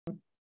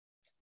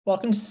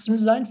Welcome to System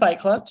Design Fight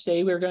Club.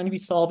 Today we're going to be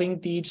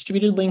solving the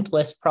distributed linked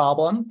list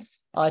problem.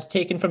 It's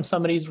taken from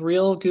somebody's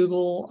real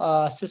Google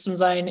system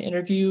design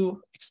interview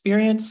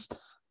experience.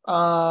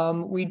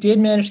 We did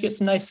manage to get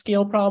some nice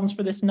scale problems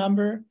for this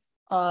number.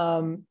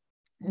 There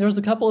was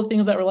a couple of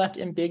things that were left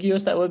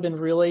ambiguous that would have been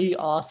really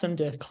awesome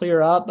to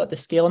clear up, but the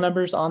scale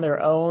numbers on their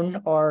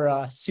own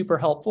are super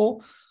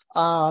helpful.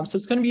 So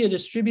it's going to be a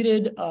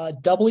distributed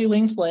doubly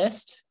linked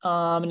list,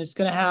 and it's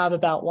going to have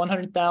about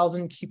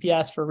 100,000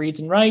 QPS for reads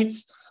and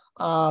writes.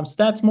 So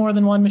that's more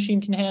than one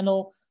machine can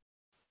handle.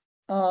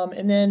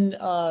 And then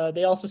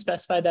they also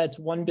specified that it's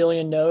 1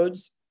 billion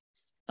nodes,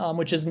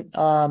 which is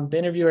the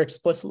interviewer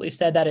explicitly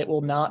said that it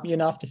will not be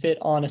enough to fit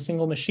on a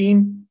single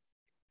machine.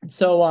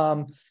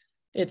 So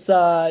it's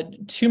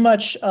too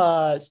much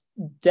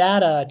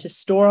data to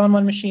store on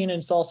one machine, and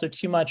it's also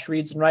too much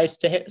reads and writes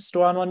to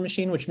store on one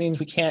machine, which means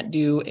we can't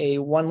do a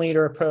 1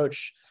 liter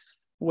approach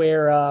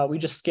where we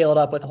just scale it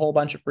up with a whole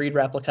bunch of read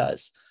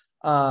replicas.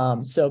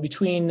 So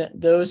between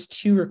those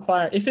two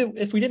requirements,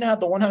 if we didn't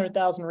have the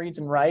 100,000 reads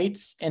and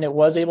writes and it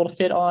was able to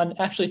fit on,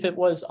 actually, if it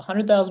was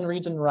 100,000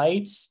 reads and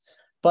writes,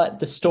 but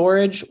the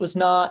storage was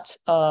not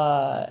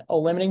a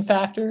limiting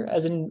factor,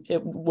 as in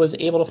it was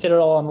able to fit it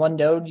all on one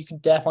node, you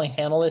could definitely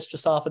handle this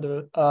just off of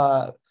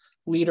the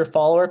leader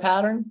follower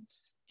pattern.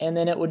 And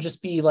then it would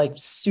just be like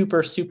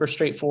super, super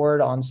straightforward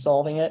on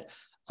solving it.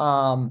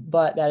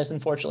 But that is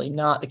unfortunately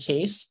not the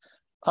case.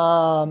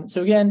 So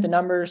again, the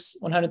numbers,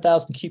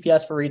 100,000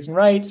 QPS for reads and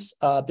writes,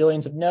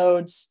 billions of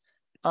nodes.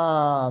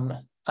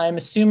 I'm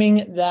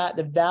assuming that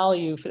the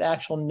value for the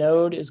actual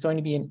node is going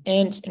to be an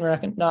int, and we're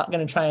not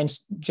going to try and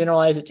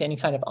generalize it to any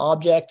kind of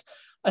object.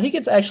 I think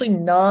it's actually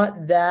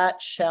not that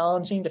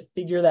challenging to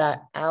figure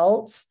that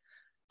out.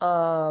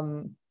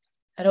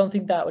 I don't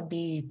think that would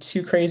be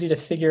too crazy to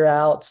figure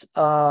out,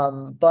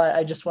 but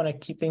I just want to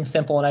keep things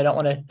simple, and I don't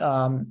want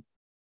to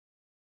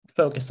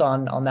focus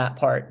on that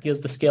part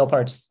because the scale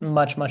part's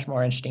much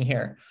more interesting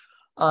here.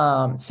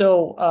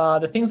 So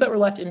the things that were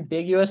left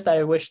ambiguous that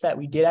I wish that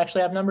we did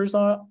actually have numbers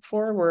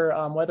for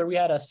were whether we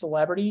had a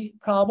celebrity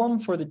problem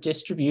for the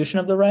distribution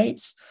of the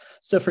rights.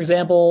 So for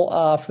example,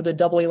 for the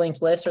doubly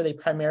linked list, are they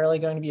primarily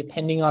going to be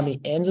appending on the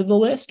ends of the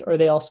list, or are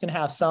they also going to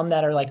have some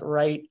that are like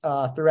right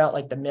throughout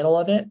like the middle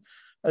of it?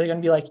 Are they going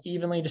to be like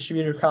evenly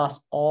distributed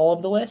across all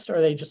of the list, or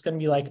are they just going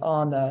to be like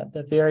on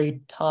the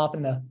very top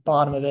and the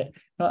bottom of it?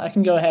 I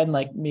can go ahead and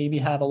like maybe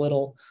have a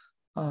little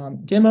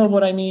demo of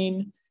what I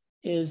mean.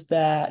 Is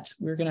that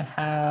we're going to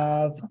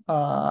have,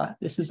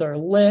 this is our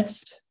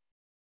list.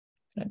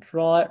 I'm going to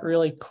draw it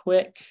really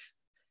quick.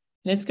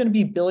 And it's going to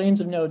be billions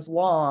of nodes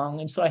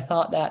long. And so I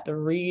thought that the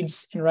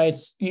reads and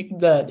writes,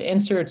 the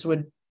inserts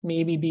would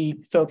maybe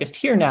be focused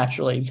here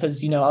naturally,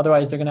 because,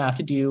 otherwise they're going to have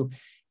to do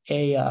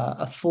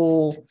a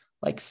full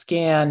like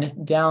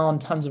scan down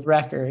tons of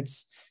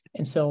records.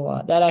 And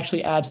so that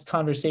actually adds to the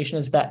conversation,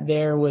 is that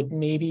there would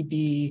maybe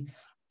be,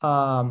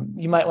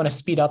 you might want to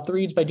speed up the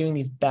reads by doing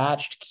these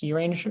batched key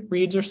range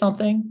reads or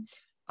something.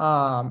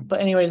 But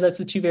anyways, that's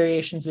the two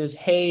variations is,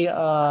 hey,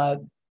 are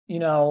we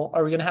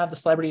going to have the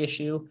celebrity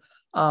issue?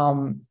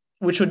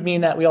 Which would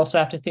mean that we also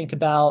have to think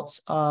about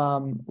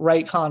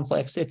write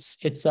conflicts. It's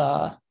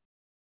where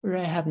do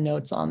I have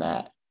notes on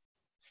that?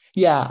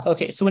 Yeah,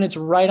 okay. So when it's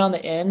right on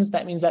the ends,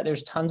 that means that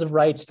there's tons of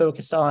writes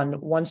focused on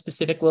one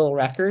specific little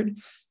record.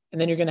 And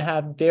then you're going to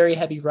have very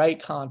heavy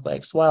write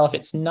conflicts. While if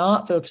it's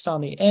not focused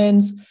on the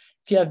ends,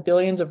 if you have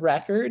billions of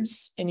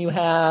records and you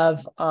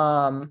have,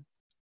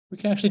 we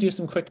can actually do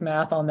some quick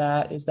math on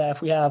that, is that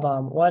if we have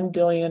 1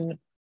 billion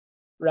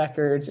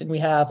records and we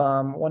have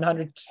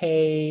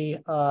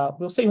 100K,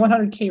 we'll say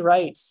 100K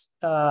writes,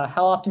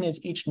 how often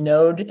is each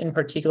node in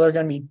particular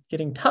going to be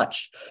getting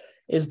touched?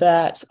 Is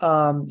that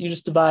you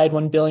just divide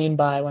 1 billion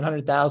by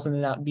 100,000,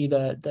 and that would be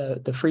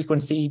the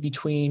frequency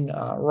between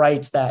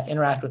writes that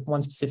interact with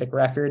one specific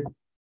record.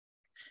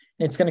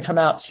 And it's going to come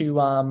out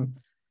to,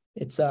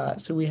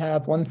 so we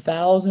have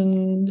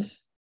 1,000.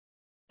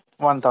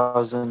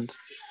 1,000.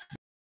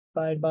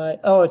 Divided by,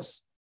 I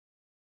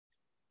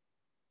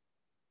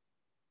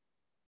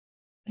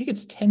think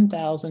it's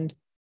 10,000.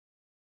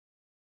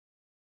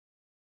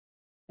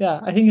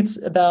 Yeah, I think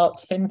it's about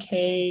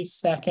 10K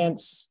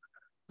seconds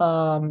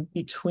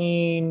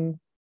between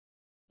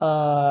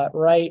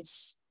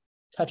writes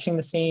touching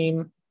the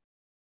same.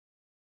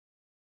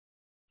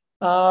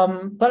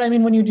 But I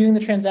mean, when you're doing the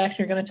transaction,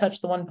 you're going to touch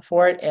the one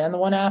before it and the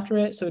one after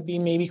it. So it'd be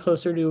maybe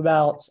closer to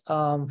about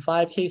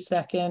 5K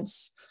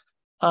seconds.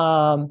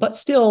 But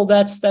still,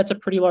 that's a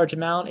pretty large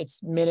amount.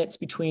 It's minutes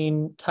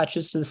between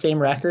touches to the same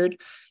record.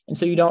 And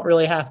so you don't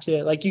really have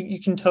to, like,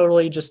 you can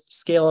totally just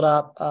scale it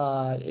up,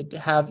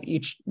 have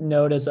each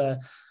node as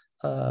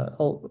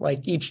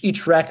like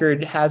each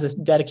record has a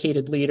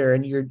dedicated leader,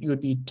 and you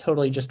would be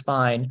totally just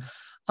fine.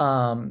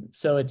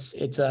 So it's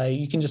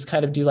you can just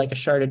kind of do like a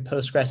sharded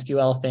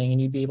PostgreSQL thing,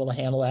 and you'd be able to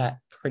handle that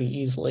pretty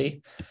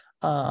easily.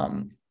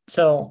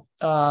 So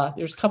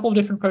there's a couple of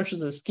different approaches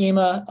to the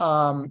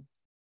schema.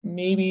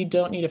 Maybe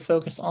don't need to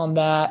focus on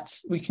that.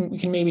 We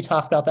can maybe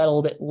talk about that a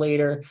little bit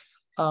later.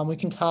 We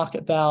can talk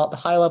about the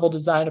high-level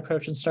design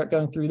approach and start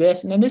going through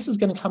this. And then this is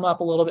going to come up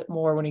a little bit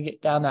more when you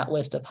get down that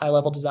list of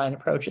high-level design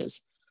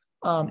approaches.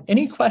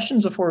 Any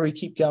questions before we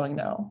keep going,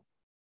 though?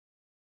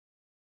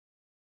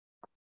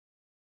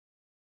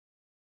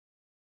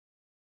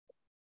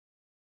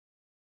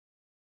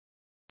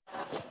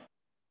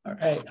 All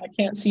right, I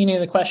can't see any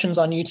of the questions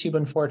on YouTube,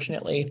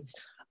 unfortunately.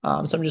 So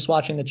I'm just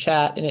watching the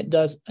chat, and it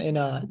does in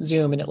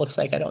Zoom, and it looks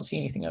like I don't see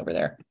anything over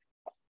there.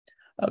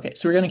 Okay,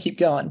 so we're going to keep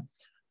going.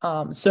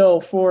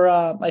 So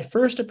for my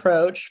first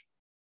approach,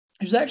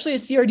 there's actually a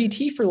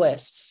CRDT for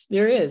lists.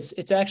 There is.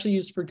 It's actually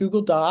used for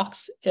Google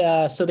Docs.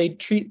 So they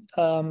treat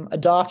a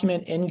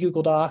document in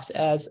Google Docs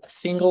as a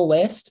single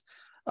list,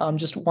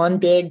 just one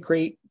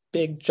great,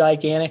 big,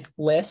 gigantic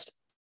list.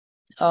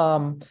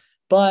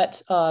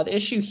 But the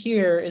issue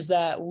here is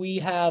that we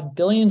have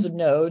billions of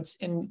nodes,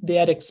 and they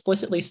had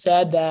explicitly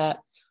said that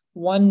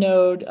one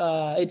node,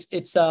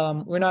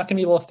 we're not going to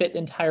be able to fit the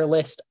entire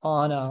list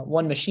on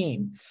one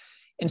machine.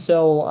 And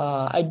so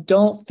I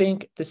don't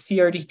think the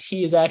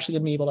CRDT is actually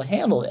going to be able to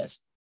handle this.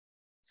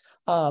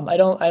 I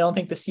don't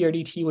think the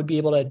CRDT would be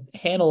able to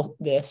handle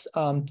this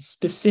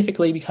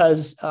specifically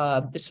because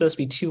it's supposed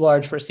to be too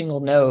large for a single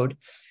node.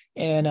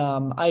 And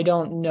I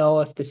don't know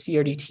if the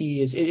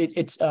CRDT is,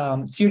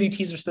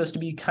 CRDTs are supposed to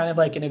be kind of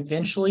like an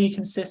eventually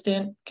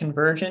consistent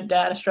convergent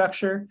data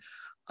structure.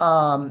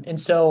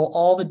 And so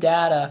all the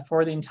data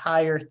for the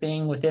entire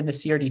thing within the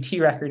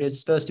CRDT record is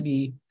supposed to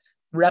be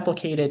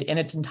replicated in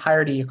its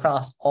entirety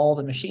across all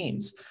the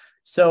machines.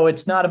 So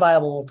it's not a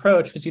viable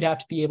approach because you'd have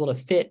to be able to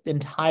fit the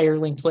entire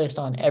linked list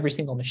on every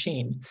single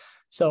machine.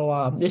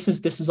 So this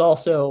is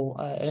also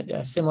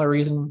a similar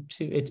reason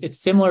to, it's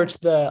similar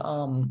to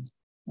the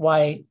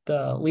why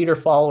the leader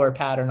follower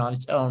pattern on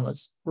its own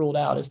was ruled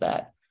out, is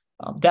that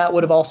that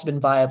would have also been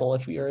viable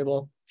if we were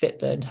able to fit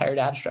the entire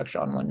data structure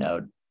on one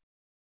node.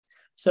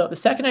 So the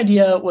second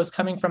idea was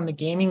coming from the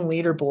gaming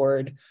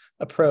leaderboard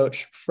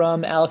approach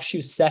from Alex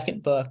Schu's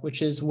second book,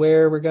 which is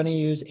where we're going to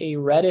use a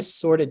Redis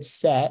sorted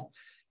set.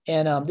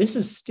 And this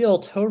is still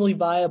totally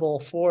viable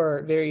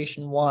for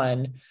variation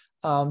 1.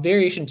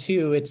 Variation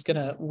 2, it's going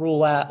to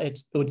rule out, it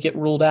would get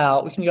ruled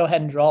out. We can go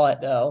ahead and draw it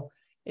though,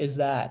 is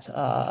that,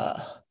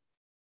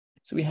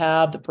 so we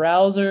have the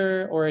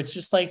browser, or it's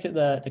just like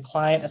the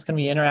client that's going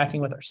to be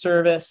interacting with our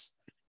service.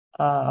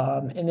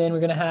 And then we're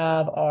going to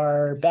have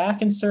our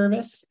backend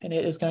service, and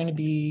it is going to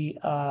be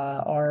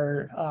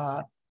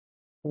our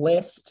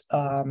list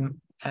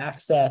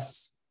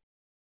access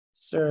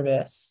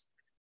service.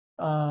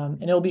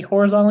 And it'll be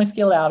horizontally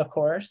scaled out, of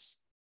course.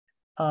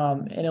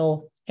 And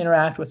it'll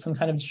interact with some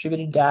kind of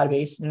distributed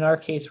database. And in our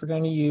case, we're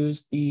going to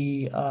use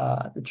the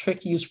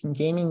trick used from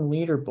Gaming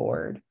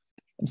Leaderboard.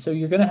 And so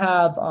you're going to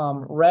have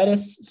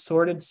Redis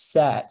sorted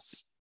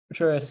sets,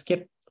 which are a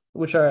skip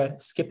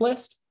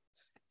list.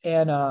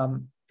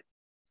 And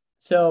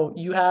so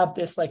you have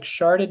this like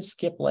sharded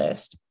skip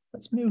list.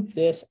 Let's move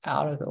this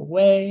out of the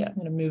way. I'm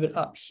going to move it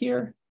up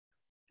here.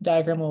 The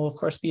diagram will, of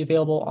course, be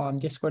available on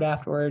Discord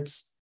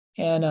afterwards.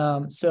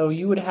 And so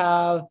you would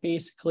have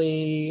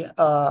basically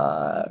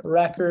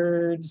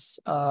records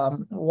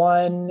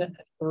 1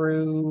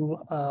 through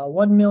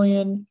 1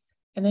 million.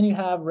 And then you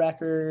have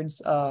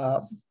records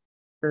 1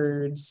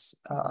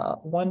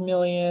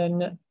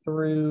 million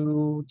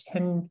through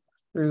 2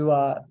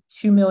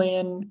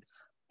 million.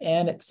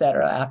 And et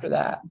cetera after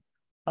that.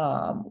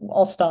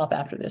 I'll stop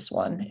after this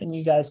one, and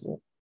you guys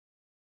will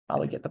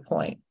probably get the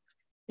point,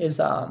 is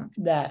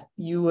that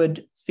you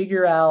would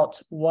figure out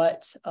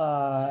what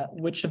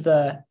which of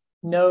the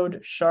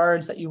node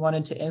shards that you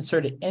wanted to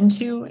insert it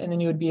into, and then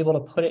you would be able to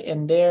put it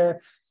in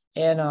there.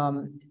 And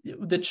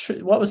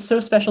what was so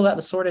special about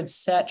the sorted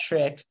set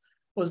trick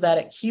was that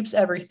it keeps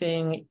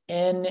everything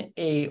in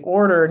a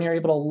order, and you're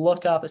able to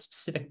look up a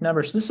specific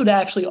number. So this would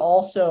actually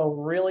also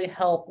really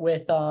help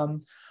with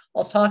I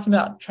was talking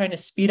about trying to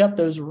speed up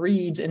those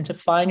reads and to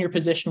find your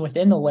position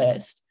within the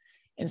list.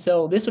 And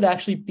so this would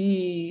actually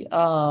be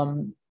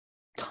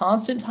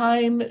constant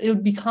time. It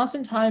would be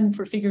constant time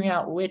for figuring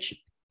out which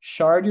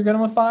shard you're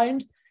going to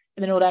find.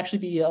 And then it would actually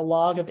be a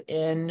log of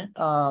n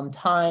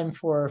time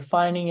for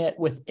finding it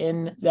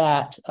within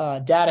that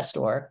data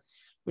store,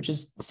 which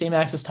is the same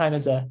access time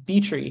as a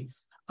B tree.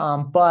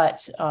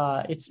 But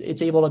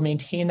it's able to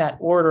maintain that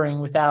ordering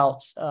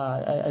without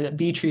a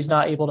B tree is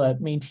not able to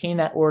maintain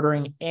that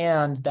ordering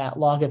and that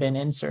log of n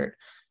insert.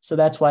 So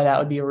that's why that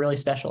would be a really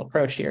special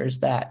approach here, is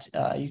that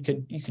you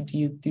could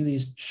do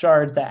these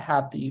shards that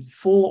have the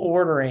full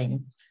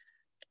ordering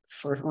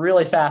for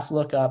really fast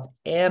lookup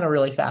and a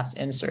really fast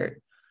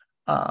insert.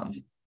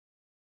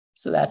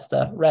 So that's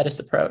the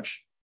Redis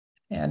approach.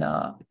 And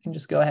you can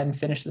just go ahead and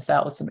finish this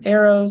out with some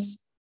arrows.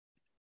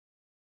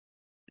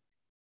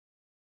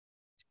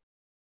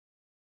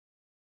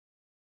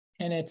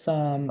 And it's,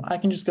 I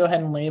can just go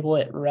ahead and label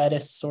it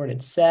Redis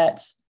sorted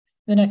set.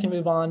 Then I can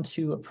move on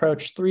to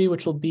approach 3,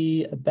 which will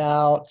be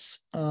about,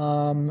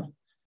 oh,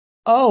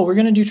 we're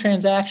going to do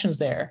transactions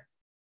there.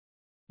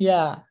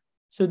 Yeah.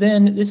 So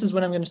then this is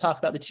when I'm going to talk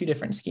about the 2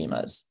 different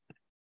schemas.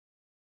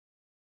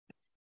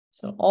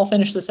 So I'll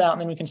finish this out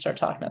and then we can start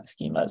talking about the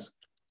schemas.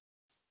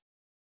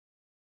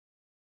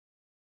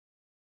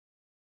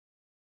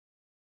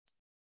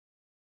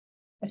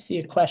 I see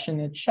a question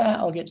in the chat.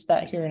 I'll get to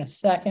that here in a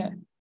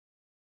second.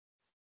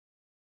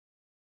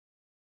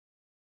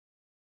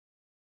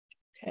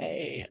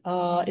 Okay,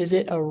 is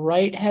it a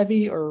write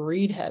heavy or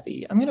read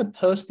heavy? I'm going to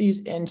post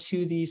these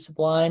into the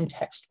Sublime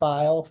text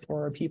file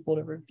for people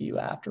to review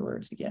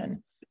afterwards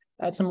again.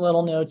 Add some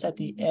little notes at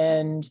the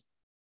end.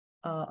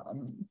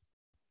 And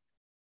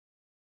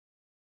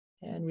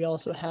we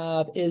also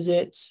have, is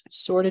it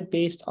sorted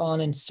based on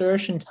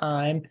insertion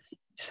time?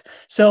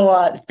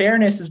 So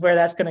fairness is where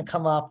that's going to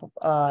come up,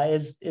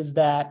 is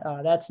that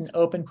that's an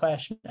open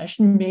question. I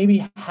should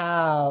maybe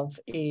have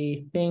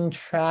a thing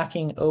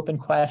tracking open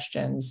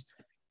questions.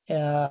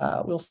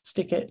 We'll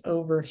stick it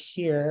over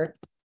here.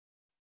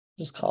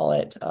 Just call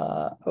it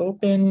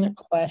open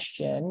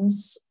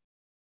questions.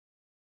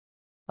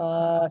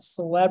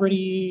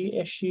 Celebrity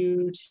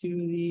issue to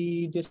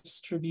the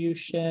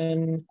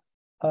distribution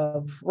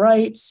of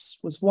rights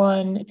was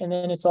one, and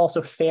then it's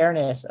also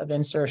fairness of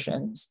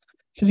insertions.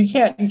 Because you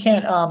can't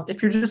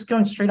if you're just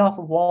going straight off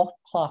of wall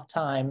clock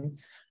time,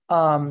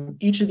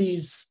 each of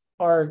these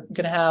are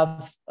going to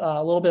have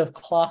a little bit of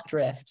clock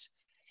drift.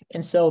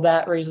 And so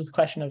that raises the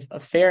question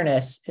of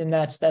fairness. And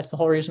that's the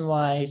whole reason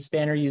why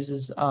Spanner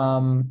uses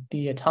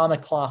the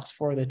atomic clocks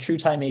for the true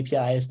time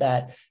API, is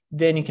that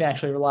then you can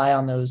actually rely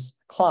on those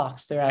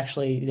clocks. They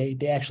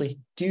actually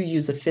do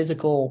use a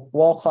physical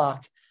wall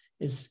clock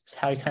is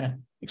how you kind of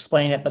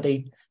explain it, but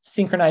they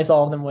synchronize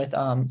all of them with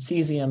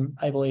cesium,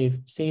 I believe,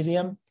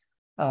 cesium.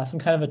 Some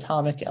kind of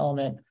atomic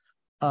element.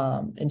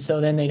 And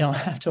so then they don't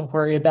have to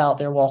worry about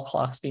their wall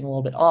clocks being a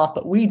little bit off,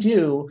 but we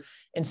do.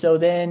 And so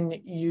then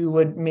you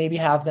would maybe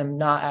have them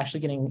not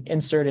actually getting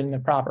inserted in the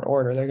proper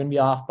order. They're going to be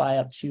off by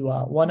up to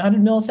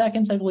 100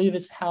 milliseconds, I believe,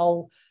 is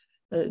how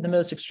the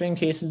most extreme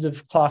cases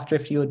of clock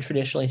drift you would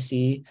traditionally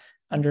see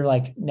under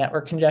like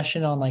network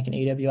congestion on like an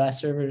AWS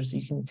servers.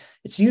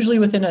 It's usually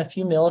within a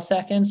few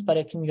milliseconds, but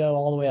it can go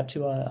all the way up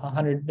to a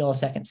 100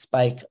 millisecond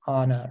spike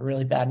on a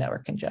really bad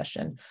network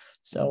congestion.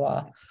 So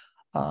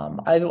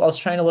I was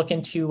trying to look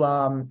into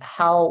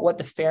what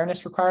the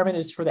fairness requirement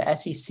is for the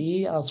SEC.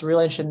 I was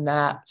really interested in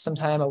that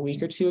sometime a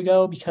week or two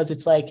ago, because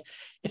it's like,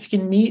 if you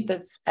can meet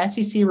the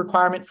SEC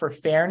requirement for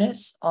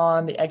fairness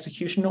on the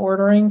execution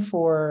ordering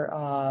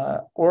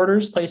for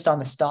orders placed on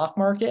the stock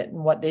market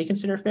and what they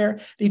consider fair,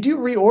 they do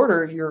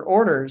reorder your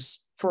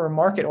orders for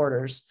market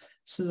orders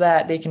so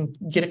that they can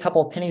get a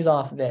couple of pennies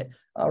off of it.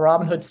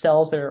 Robinhood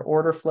sells their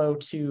order flow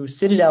to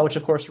Citadel, which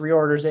of course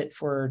reorders it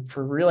for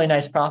really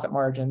nice profit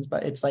margins.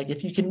 But it's like,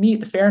 if you can meet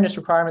the fairness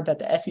requirement that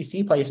the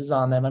SEC places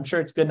on them, I'm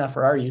sure it's good enough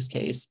for our use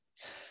case,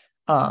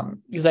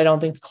 because I don't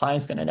think the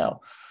client's going to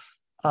know.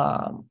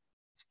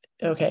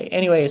 Okay,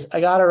 anyways, I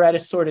got a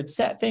Redis sorted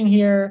set thing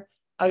here.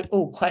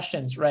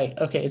 Questions, right.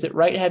 Okay, is it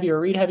write heavy or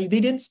read heavy? They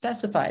didn't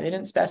specify.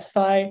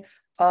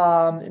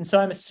 And so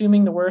I'm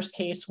assuming the worst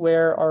case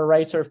where our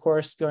writes are, of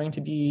course, going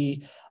to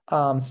be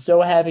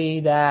so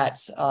heavy that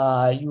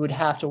you would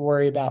have to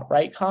worry about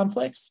write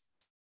conflicts.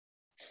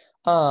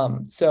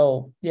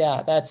 So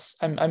yeah,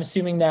 I'm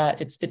assuming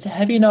that it's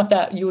heavy enough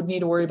that you would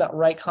need to worry about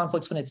write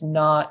conflicts when it's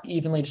not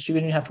evenly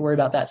distributed. You have to worry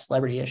about that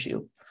celebrity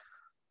issue.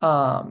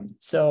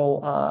 So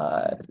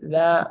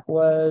that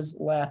was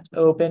left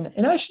open,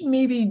 and I should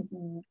maybe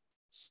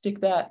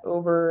stick that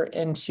over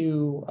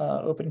into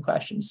open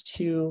questions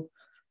too.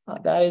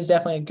 That is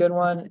definitely a good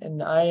one,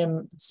 and I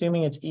am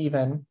assuming it's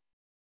even.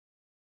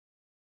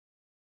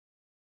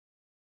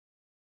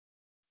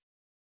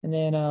 And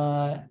then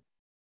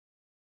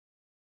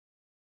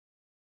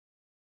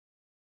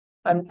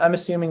I'm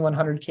assuming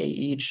 100K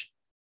each,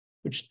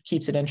 which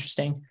keeps it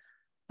interesting.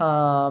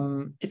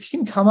 If you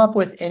can come up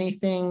with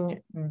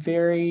anything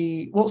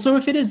very well, so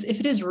if it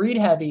is read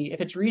heavy,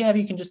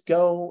 you can just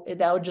go,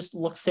 that would just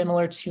look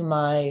similar to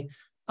my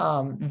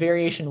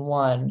variation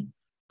 1.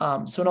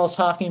 So when I was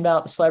talking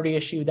about the celebrity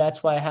issue,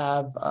 that's why I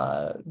have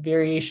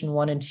variation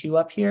 1 and 2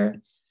 up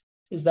here,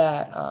 is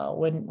that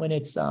when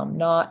it's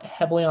not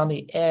heavily on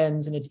the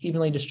ends and it's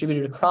evenly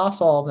distributed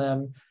across all of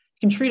them,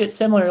 you can treat it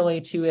similarly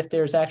to if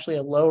there's actually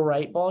a low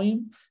write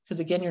volume,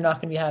 because again, you're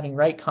not going to be having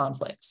write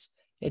conflicts.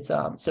 It's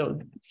so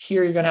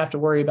here you're going to have to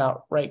worry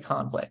about write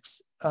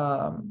conflicts. You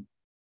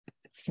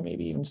can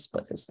maybe even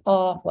split this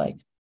off like.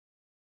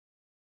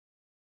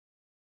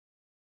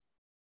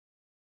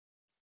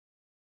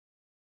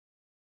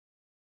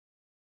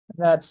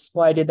 That's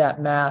why I did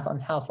that math on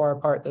how far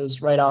apart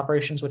those write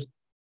operations would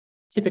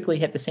typically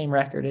hit the same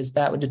record, is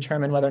that would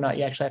determine whether or not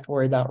you actually have to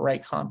worry about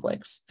write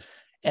conflicts.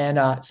 And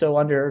so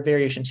under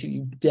variation 2,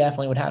 you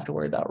definitely would have to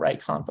worry about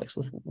write conflicts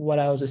with what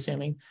I was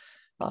assuming.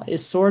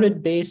 Is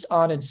sorted based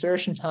on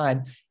insertion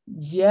time?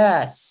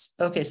 Yes.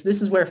 Okay, so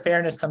this is where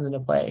fairness comes into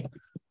play.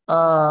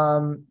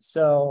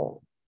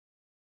 So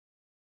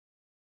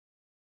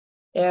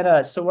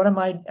what am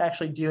I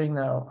actually doing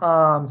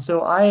though?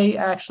 So I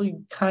actually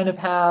kind of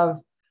have,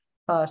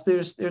 so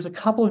there's a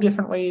couple of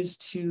different ways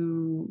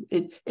to,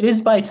 it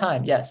is by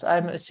time. Yes,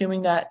 I'm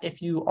assuming that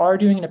if you are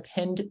doing an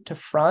append to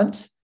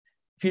front,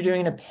 if you're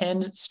doing an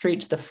append straight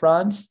to the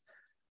front,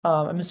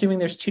 I'm assuming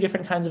there's two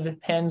different kinds of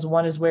appends.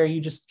 One is where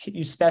you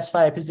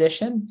specify a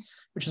position,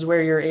 which is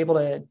where you're able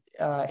to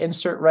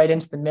insert right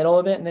into the middle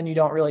of it, and then you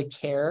don't really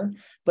care.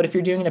 But if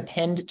you're doing an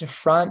append to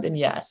front, then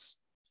yes.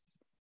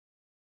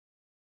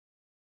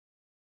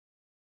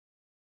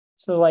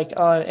 So like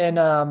in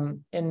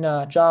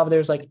Java,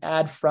 there's like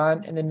add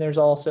front, and then there's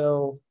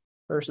also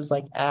versus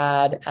like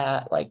add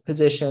at like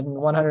position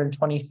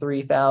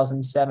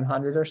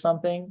 123,700 or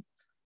something.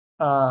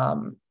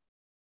 What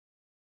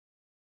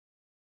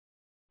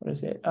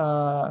is it?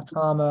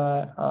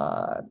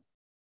 Comma.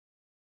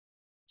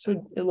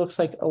 So it looks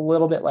like a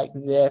little bit like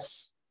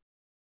this,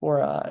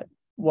 or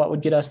what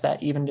would get us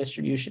that even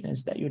distribution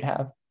is that you'd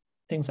have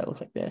things that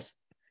look like this,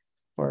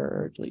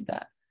 or delete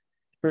that,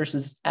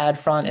 versus add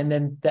front. And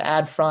then the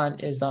add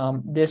front is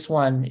this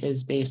one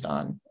is based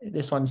on,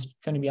 this one's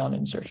going to be on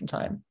insertion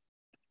time.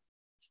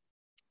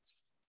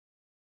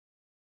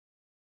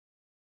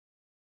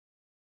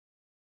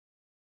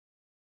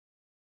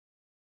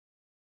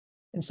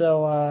 And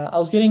so I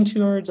was getting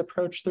towards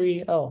approach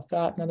 3. Oh,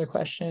 got another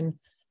question.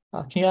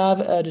 Can you have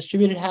a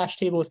distributed hash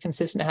table with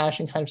consistent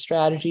hashing kind of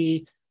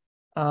strategy?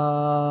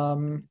 I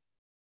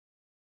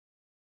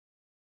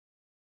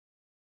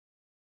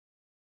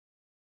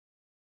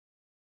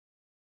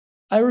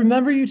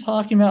remember you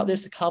talking about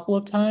this a couple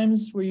of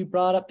times where you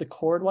brought up the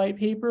Cord white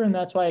paper, and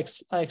that's why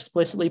I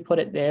explicitly put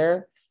it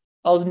there.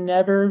 I was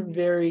never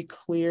very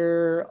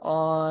clear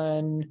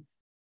on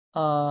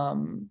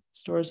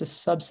stores a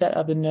subset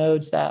of the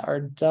nodes that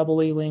are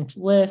doubly linked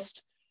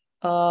list.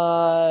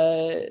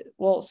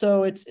 Well,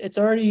 so it's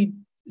already,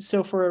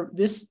 so for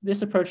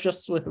this approach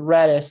just with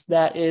Redis,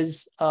 that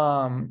is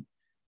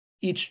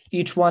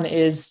each one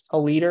is a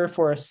leader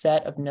for a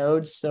set of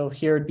nodes. So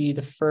here would be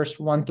the first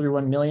 1 through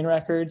 1 million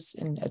records,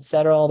 and et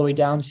cetera, all the way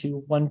down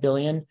to 1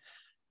 billion.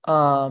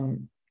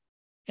 And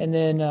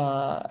then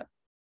HV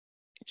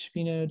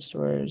node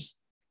stores,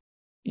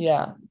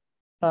 yeah.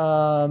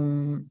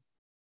 And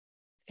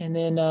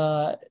then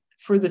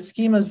for the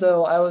schemas,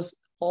 though, I was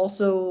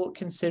also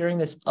considering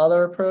this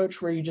other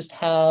approach where you just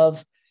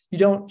have, you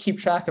don't keep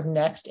track of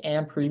next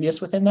and previous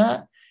within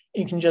that.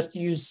 You can just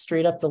use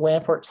straight up the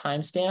Lamport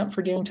timestamp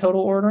for doing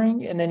total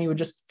ordering. And then you would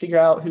just figure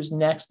out who's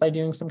next by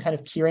doing some kind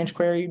of key range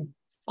query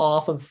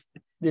off of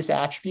this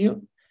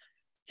attribute.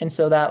 And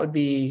so that would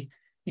be,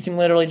 you can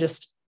literally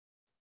just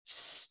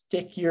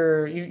stick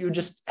your, you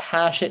just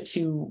hash it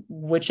to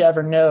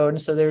whichever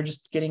node. So they're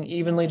just getting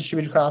evenly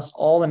distributed across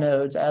all the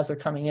nodes as they're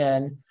coming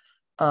in.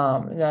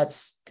 And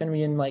that's going to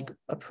be in like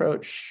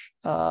approach.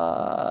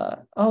 Oh,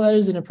 that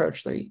is in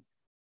approach 3.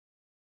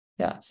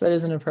 Yeah, so that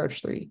is in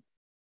approach 3.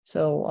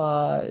 So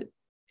I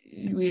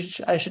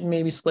should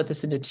maybe split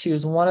this into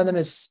 2s. One of them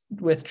is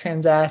with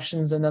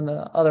transactions, and then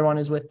the other one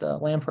is with the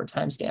Lamport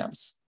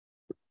timestamps.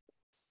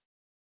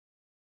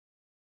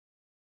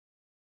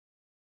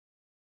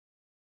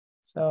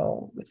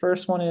 So the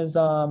first one is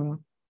this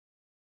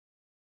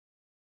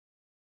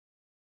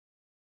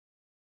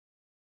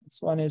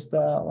one is the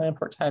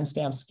Lamport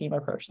timestamp schema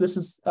approach. This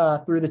is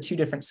through the 2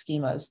 different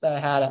schemas that I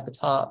had at the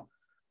top.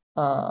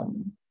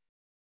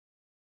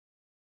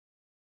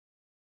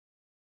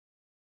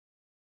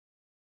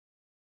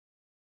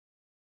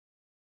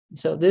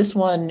 So this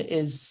one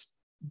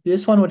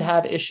would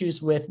have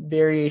issues with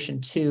variation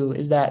 2,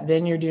 is that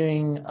then you're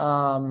doing,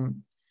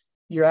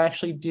 you're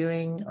actually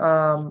doing,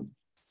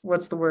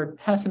 what's the word,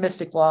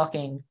 pessimistic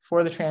locking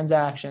for the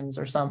transactions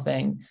or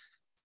something.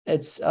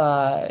 It's,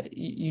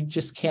 you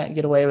just can't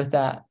get away with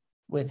that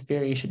with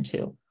variation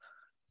 2.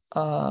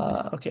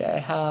 Okay, I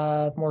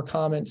have more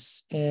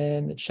comments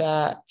in the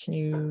chat. Can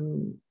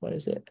you, what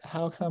is it?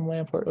 How come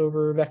Lamport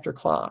over vector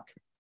clock?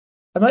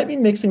 I might be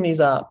mixing these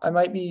up. I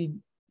might be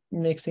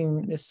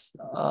mixing this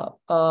up.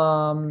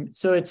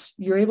 So it's,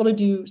 you're able to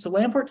do, so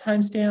Lamport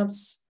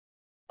timestamps.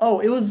 Oh,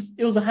 it was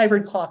a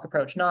hybrid clock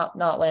approach, not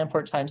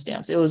Lamport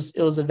timestamps. It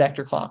was a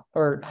vector clock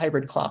or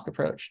hybrid clock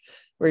approach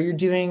where you're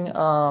doing,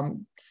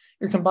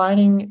 you're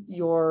combining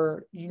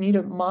you need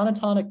a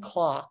monotonic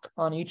clock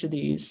on each of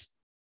these.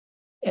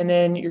 And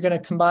then you're going to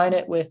combine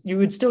it with, you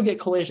would still get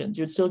collisions.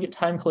 You would still get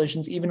time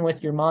collisions, even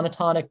with your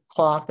monotonic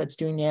clock that's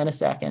doing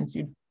nanoseconds.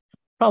 You'd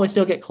probably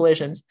still get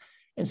collisions.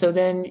 And so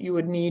then you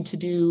would need to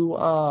do,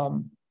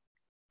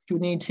 you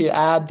would need to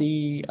add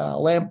the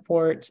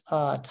Lamport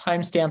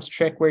timestamps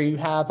trick where you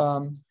have,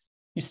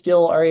 you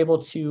still are able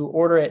to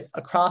order it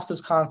across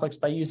those conflicts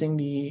by using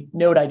the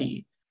node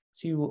ID.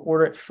 So you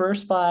order it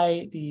first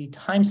by the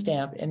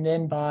timestamp and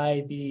then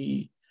by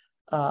the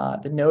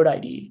node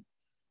ID.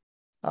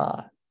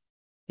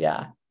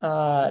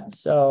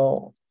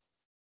 So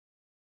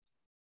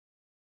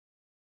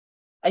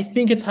I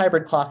think it's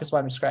hybrid clock is what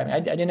I'm describing. I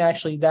didn't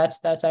actually,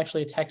 that's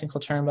actually a technical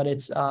term, but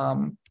it's,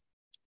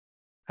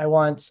 I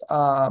want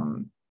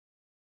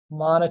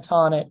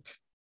monotonic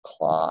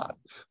clock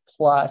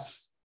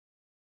plus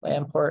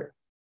Lamport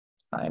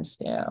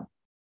timestamp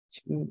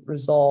to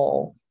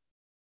resolve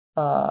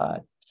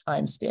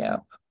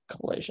timestamp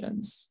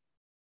collisions.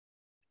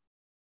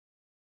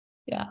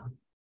 Yeah.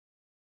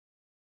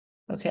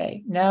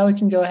 Okay, now we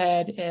can go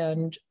ahead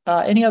and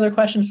any other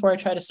questions before I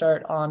try to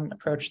start on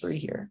approach 3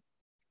 here?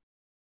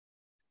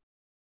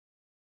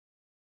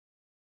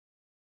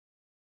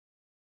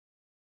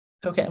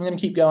 Okay, I'm going to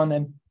keep going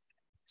then.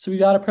 So we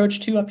got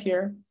approach 2 up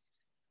here.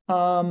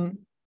 And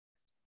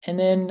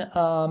then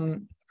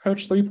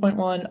approach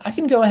 3.1, I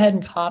can go ahead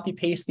and copy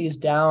paste these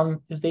down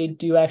because they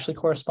do actually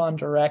correspond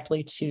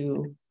directly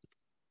to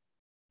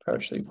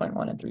approach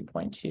 3.1 and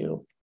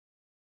 3.2.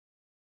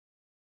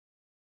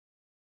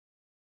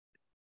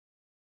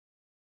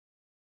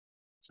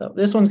 So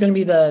this one's going to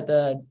be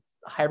the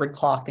hybrid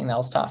clock thing that I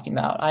was talking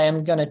about. I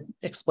am going to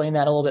explain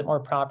that a little bit more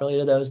properly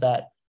to those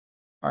that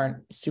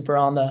aren't super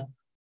on the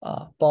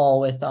ball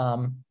with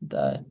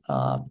the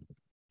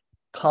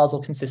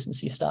causal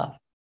consistency stuff.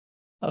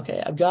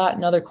 Okay, I've got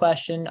another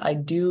question. I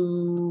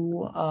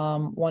do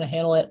want to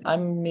handle it.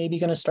 I'm maybe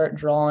going to start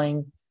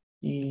drawing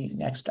the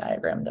next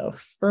diagram though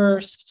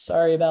first.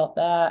 Sorry about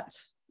that.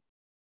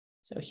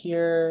 So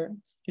here,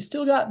 you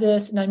still got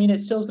this, and I mean, it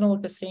still is going to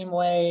look the same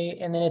way.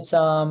 And then it's,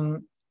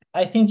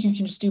 I think you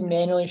can just do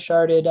manually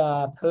sharded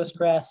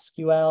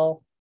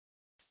PostgreSQL.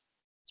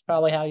 It's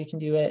probably how you can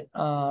do it.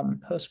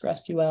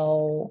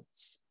 PostgreSQL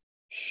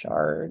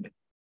shard.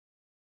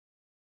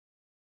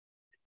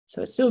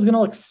 So it still is going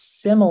to look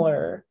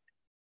similar.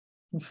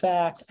 In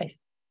fact, I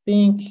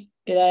think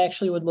it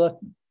actually would look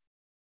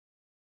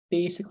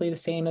basically the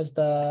same as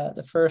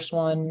the first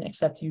one,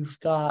 except you've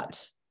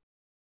got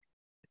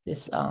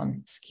this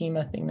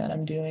schema thing that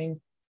I'm doing.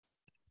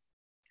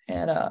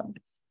 And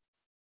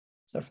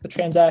so for the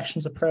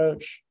transactions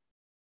approach,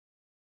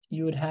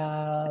 you would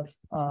have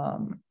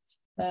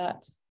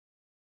that.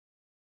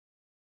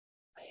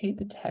 I hate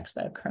the text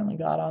that I've currently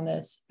got on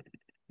this.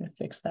 I'm going to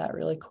fix that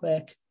really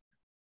quick.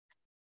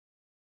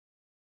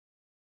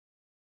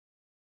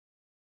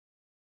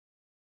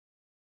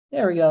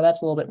 There we go.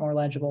 That's a little bit more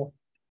legible.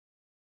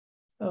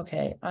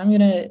 Okay, I'm going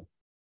to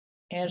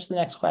answer the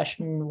next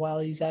question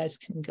while you guys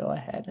can go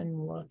ahead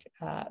and look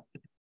at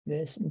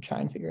this and try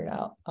and figure it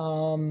out.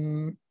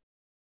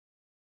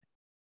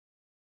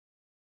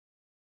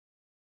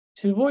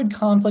 To avoid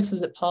conflicts,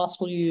 is it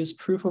possible to use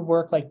proof of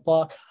work like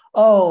block?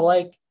 Oh,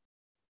 like,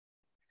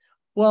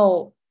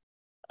 well,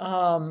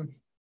 so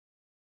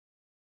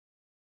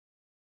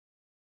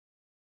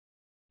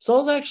I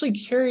was actually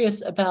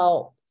curious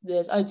about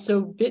this.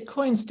 So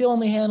Bitcoin still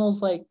only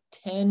handles like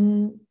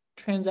 10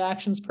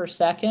 transactions per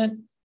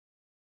second.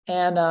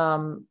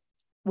 And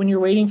when you're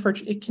waiting for,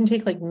 it can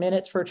take like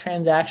minutes for a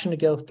transaction to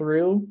go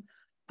through.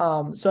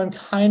 So I'm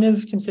kind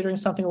of considering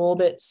something a little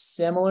bit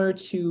similar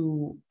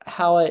to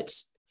how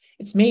it's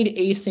made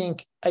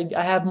async. I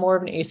have more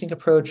of an async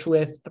approach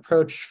with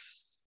approach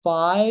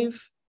 5,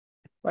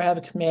 where I have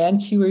a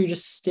command queue where you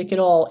just stick it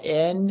all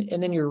in,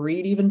 and then your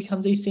read even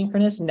becomes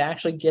asynchronous and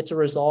actually gets a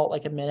result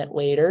like a minute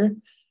later.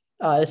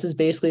 This is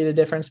basically the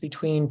difference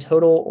between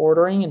total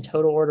ordering and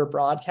total order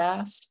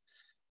broadcast,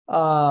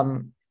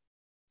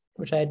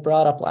 which I had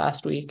brought up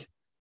last week.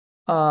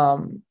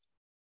 I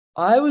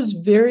was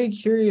very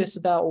curious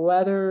about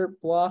whether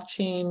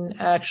blockchain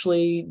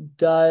actually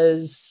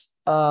does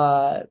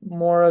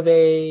more of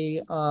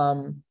a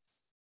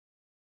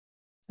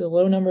the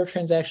low number of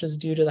transactions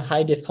due to the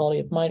high difficulty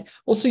of mine.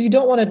 Well, so you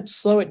don't want to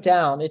slow it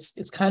down.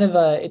 It's kind of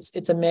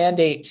it's a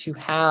mandate to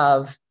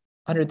have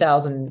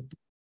 100,000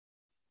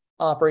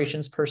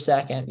 operations per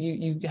second.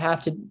 You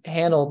have to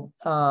handle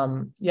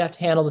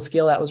the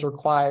scale that was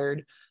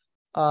required.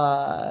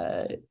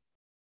 Where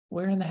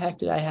in the heck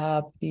did I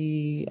have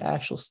the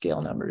actual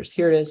scale numbers?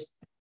 Here it is.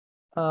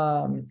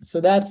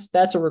 So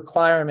that's a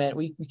requirement.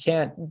 We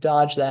can't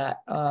dodge that.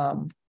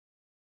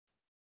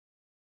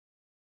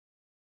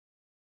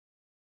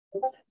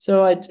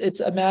 So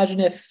it's imagine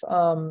if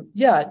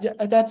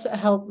that's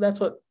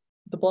what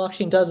the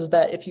blockchain does, is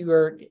that if you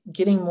are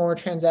getting more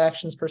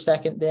transactions per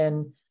second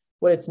than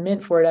what it's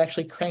meant for, it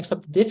actually cranks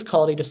up the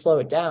difficulty to slow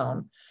it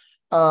down.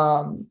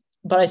 But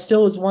I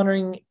still was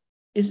wondering,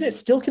 isn't it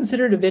still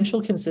considered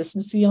eventual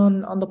consistency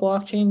on the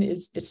blockchain?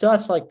 It still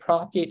has to like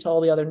propagate to all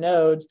the other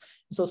nodes.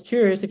 And so I was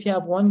curious, if you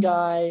have one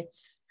guy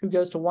who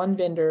goes to one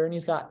vendor and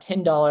he's got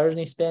 $10 and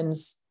he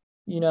spends,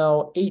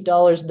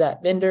 $8 at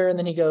that vendor, and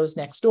then he goes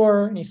next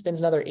door and he spends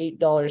another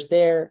 $8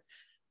 there.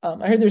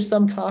 I heard there's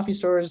some coffee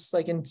stores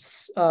like in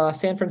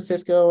San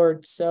Francisco or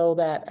so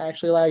that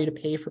actually allow you to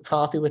pay for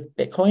coffee with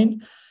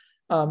Bitcoin.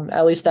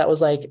 At least that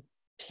was like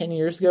 10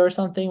 years ago or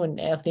something, when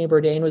Anthony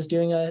Bourdain was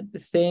doing a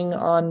thing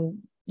on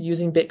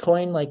using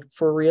Bitcoin like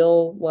for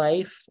real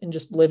life and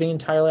just living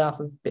entirely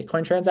off of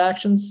Bitcoin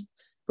transactions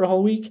for a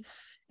whole week,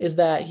 is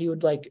that he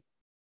would like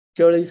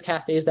go to these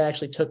cafes that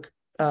actually took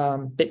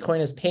Bitcoin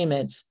as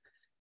payments.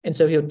 And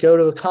so he would go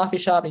to a coffee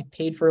shop and he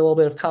paid for a little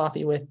bit of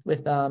coffee with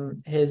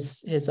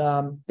his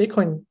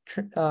Bitcoin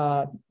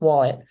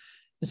wallet.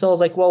 And so I was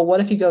like, well, what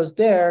if he goes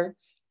there and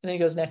then he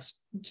goes next,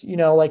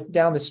 like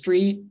down the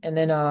street, and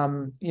then,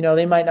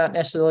 they might not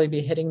necessarily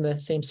be hitting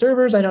the same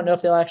servers. I don't know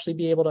if they'll actually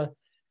be able to,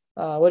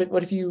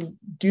 what if you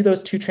do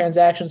those two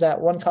transactions at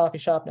one coffee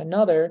shop and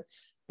another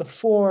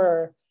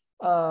before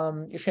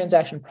your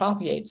transaction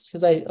propagates,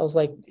 because I was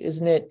like,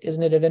 isn't it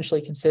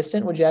eventually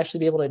consistent? Would you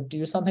actually be able to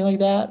do something like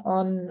that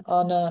on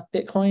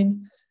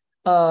Bitcoin?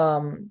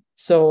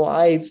 So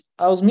I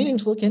was meaning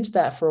to look into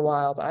that for a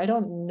while, but I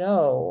don't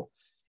know,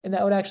 and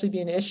that would actually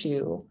be an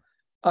issue.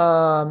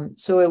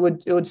 So it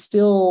would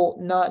still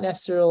not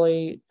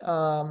necessarily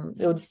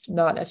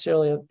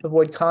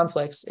avoid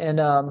conflicts,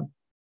 and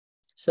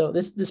so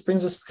this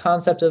brings us to the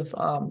concept of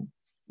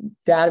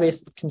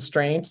database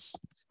constraints,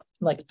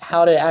 like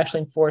how to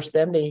actually enforce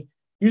them. They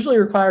usually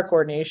require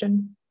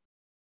coordination.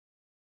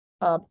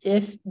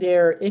 If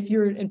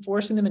you're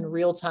enforcing them in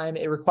real time,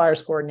 it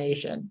requires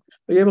coordination,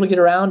 but you're able to get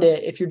around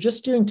it if you're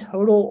just doing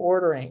total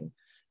ordering,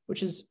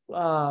 which is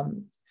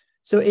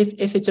so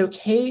if it's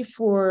okay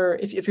for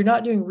if you're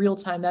not doing real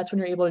time, that's when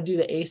you're able to do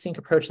the async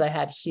approach that I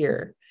had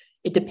here.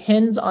 It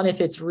depends on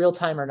if it's real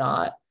time or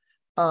not.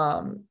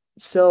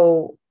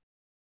 So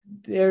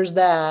there's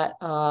that.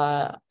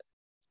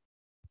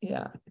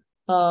 Yeah.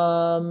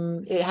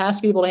 It has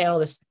to be able to handle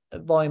this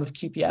volume of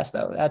QPS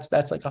though.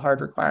 That's like a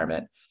hard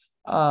requirement.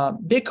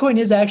 Bitcoin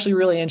is actually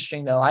really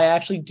interesting though. I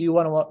actually do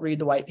want to read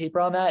the white paper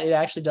on that. It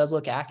actually does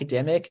look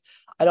academic.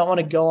 I don't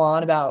want to go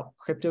on about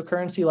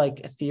cryptocurrency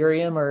like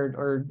Ethereum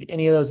or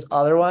any of those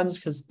other ones,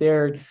 because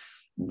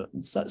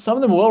some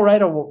of them will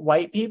write a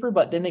white paper,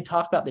 but then they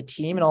talk about the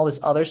team and all this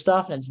other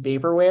stuff, and it's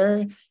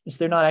vaporware, and so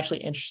they're not actually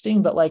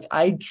interesting. But like,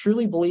 I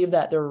truly believe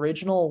that the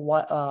original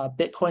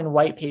Bitcoin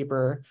white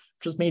paper,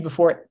 which was made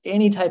before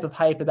any type of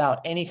hype about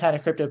any kind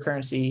of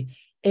cryptocurrency,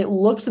 it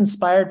looks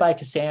inspired by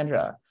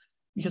Cassandra,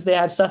 because they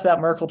had stuff about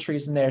Merkle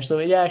trees in there. So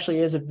it actually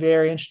is a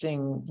very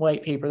interesting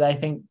white paper that I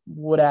think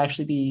would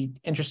actually be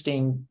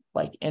interesting,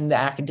 like in the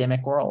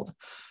academic world.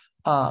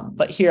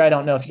 But here, I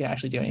don't know if you can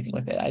actually do anything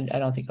with it. I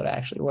don't think it would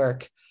actually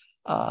work.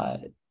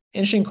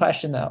 Interesting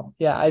question though.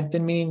 Yeah, I've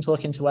been meaning to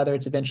look into whether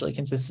it's eventually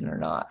consistent or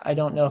not. I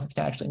don't know if it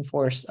can actually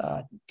enforce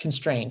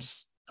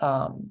constraints,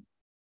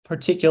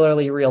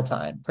 particularly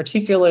real-time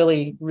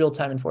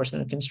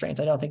enforcement of constraints.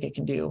 I don't think it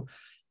can do.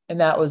 And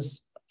that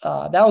was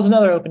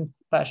another open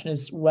question,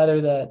 is whether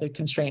the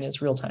constraint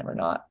is real time or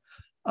not.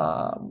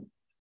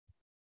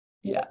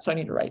 Yeah, so I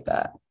need to write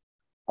that.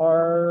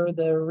 Are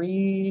the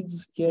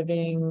reads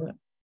giving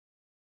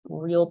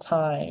real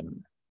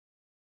time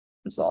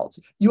results?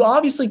 You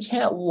obviously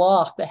can't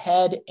lock the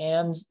head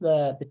and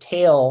the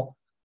tail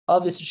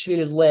of this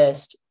distributed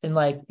list, and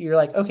like you're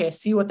like, okay, I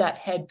see what that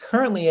head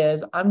currently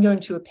is, I'm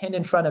going to append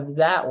in front of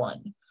that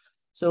one.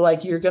 So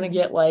like you're going to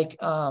get like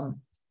I'll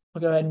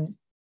go ahead and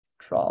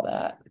draw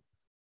that.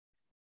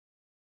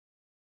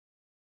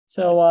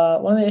 So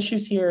one of the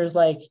issues here is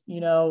like,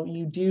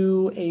 you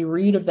do a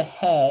read of the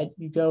head,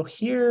 you go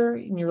here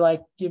and you're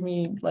like, give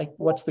me like,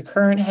 what's the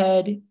current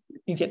head?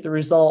 You get the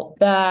result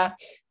back.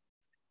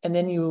 And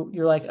then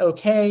you're like,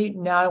 okay,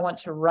 now I want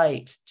to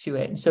write to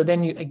it. And so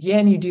then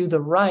you do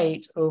the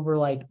write over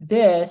like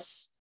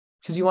this,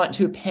 because you want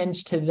to append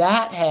to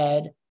that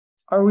head.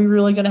 Are we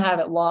really going to have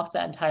it locked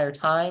that entire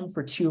time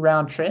for 2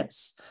 round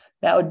trips?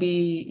 That would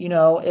be,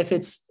 if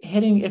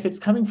it's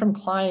coming from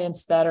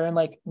clients that are in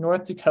like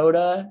North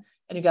Dakota,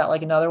 and you got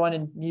like another one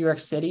in New York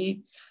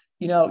City,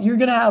 you're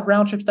going to have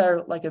round trips that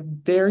are like a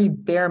very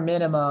bare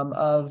minimum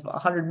of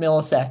 100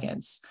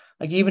 milliseconds.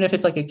 Like even if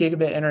it's like a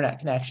gigabit internet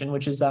connection,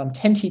 which is 10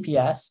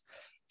 TPS,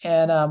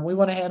 and we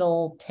want to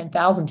handle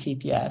 10,000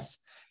 TPS.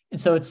 And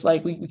so it's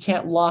like, we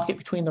can't lock it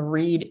between the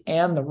read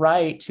and the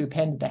write to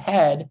append to the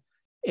head.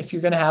 If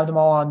you're going to have them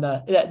all on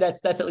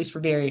that's at least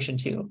for variation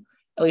 2.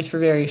 At least for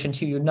variation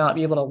 2, you'd not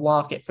be able to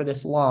lock it for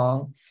this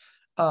long.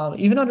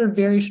 Even under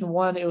variation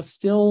 1, it was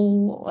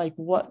still like,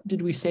 what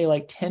did we say,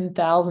 like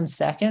 10,000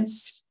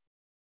 seconds?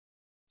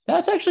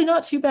 That's actually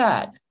not too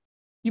bad.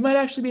 You might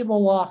actually be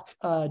able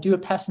to do a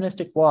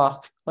pessimistic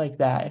walk like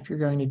that if you're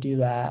going to do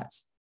that.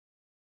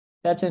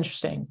 That's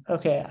interesting.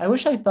 Okay, I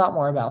wish I thought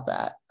more about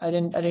that. I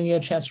didn't get a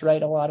chance to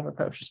write a lot of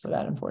approaches for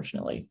that,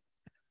 unfortunately.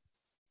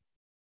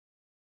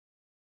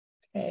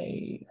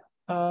 Okay.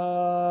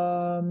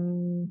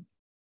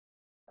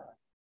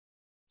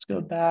 Let's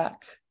go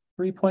back.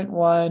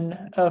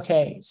 3.1.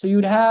 Okay, so you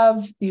would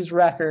have these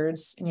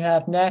records, and you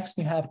have next,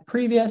 and you have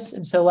previous.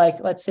 And so like,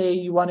 let's say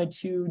you wanted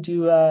to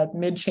do a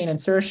mid-chain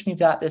insertion. You've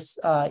got this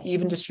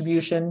even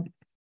distribution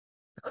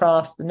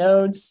across the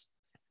nodes.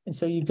 And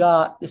so you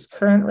got this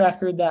current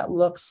record that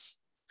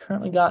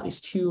currently got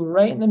these 2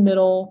 right in the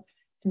middle,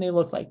 and they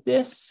look like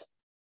this.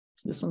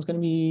 So this one's going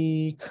to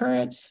be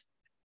current.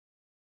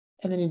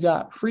 And then you've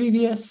got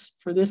previous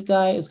for this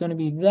guy is going to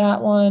be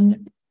that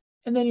one.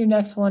 And then your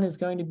next one is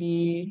going to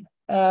be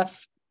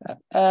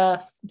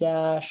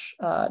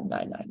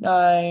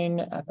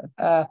FFF-999,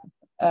 FFF,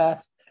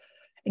 and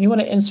you want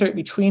to insert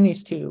between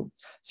these 2.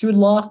 So you would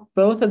lock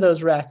both of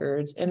those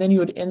records, and then you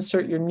would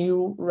insert your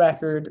new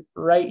record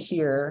right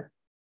here.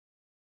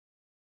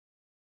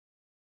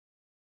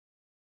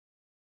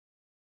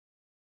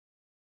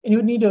 And you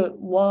would need to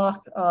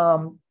lock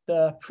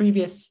the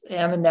previous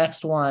and the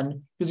next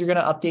one, because you're going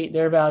to update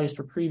their values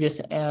for previous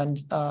and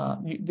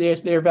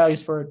their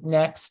values for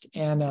next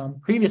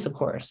and previous, of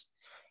course.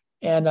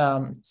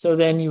 And so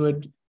then you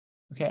would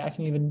Okay, I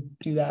can even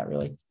do that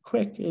really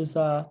quick, is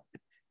that.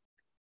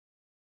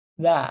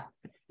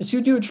 And so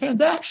you do a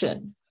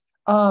transaction.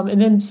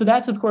 And then, so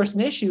that's of course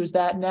an issue, is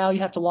that now you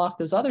have to lock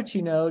those other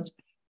two nodes,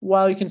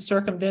 while you can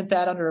circumvent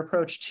that under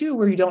approach 2,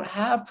 where you don't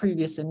have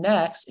previous and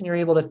next, and you're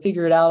able to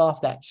figure it out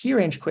off that key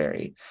range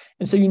query.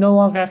 And so you no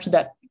longer have to do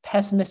that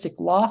pessimistic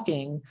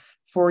locking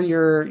for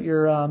your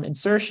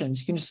insertions.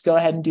 You can just go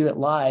ahead and do it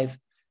live,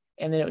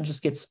 and then it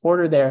just gets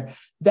ordered there.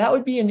 That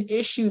would be an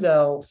issue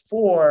though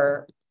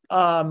for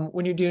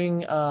when you're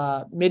doing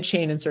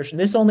mid-chain insertion.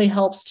 This only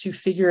helps to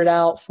figure it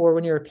out for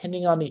when you're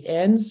appending on the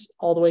ends,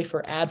 all the way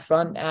for add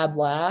front and add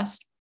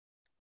last.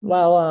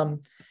 While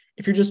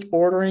if you're just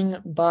ordering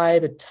by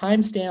the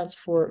timestamps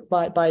for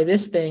by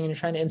this thing, and you're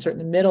trying to insert in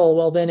the middle,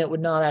 well, then it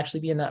would not actually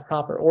be in that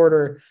proper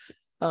order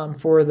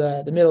for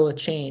the middle of the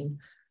chain.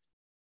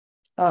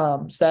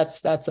 So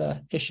that's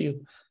a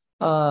issue.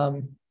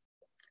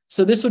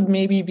 So this would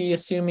maybe be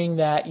assuming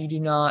that you do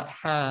not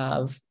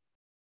have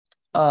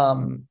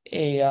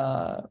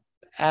a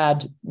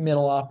add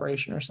middle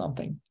operation or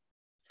something.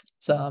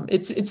 So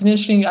it's an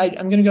interesting,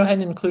 I'm going to go ahead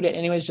and include it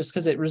anyways, just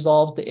because it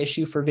resolves the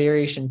issue for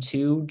variation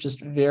 2.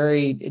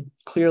 It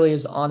clearly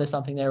is onto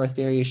something there with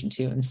variation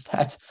 2, and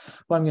that's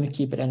why I'm going to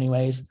keep it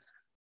anyways.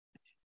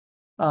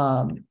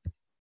 So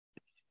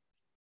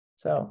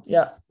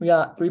yeah, we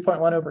got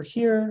 3.1 over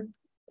here,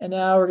 and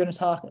now we're going to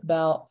talk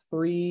about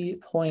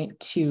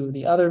 3.2,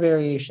 the other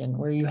variation,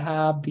 where you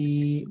have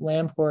the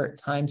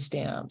Lamport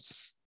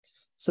timestamps.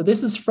 So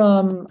this is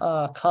from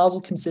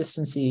causal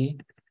consistency,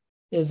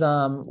 is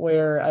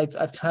where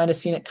I've kind of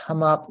seen it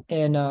come up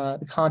in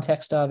the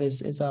context of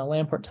is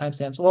Lamport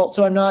timestamps. Well,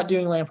 so I'm not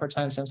doing Lamport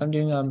timestamps. I'm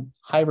doing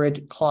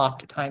hybrid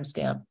clock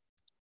timestamp.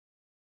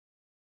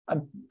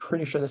 I'm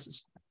pretty sure this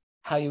is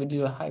how you would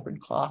do a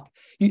hybrid clock.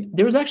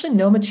 There was actually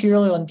no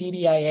material on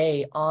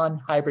DDIA on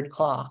hybrid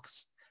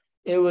clocks.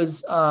 It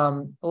was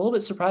a little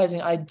bit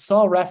surprising. I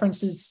saw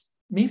references.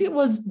 Maybe it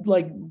was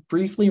like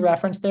briefly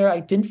referenced there. I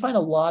didn't find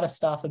a lot of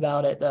stuff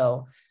about it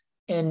though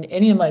in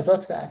any of my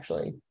books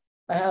actually.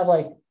 I have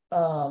like,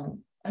 I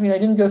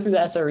didn't go through the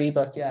SRE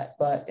book yet,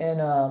 but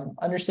in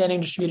Understanding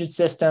Distributed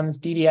Systems,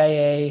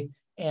 DDIA,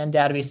 and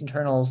Database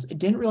Internals, it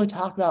didn't really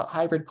talk about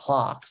hybrid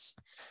clocks.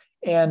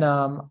 And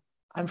I'm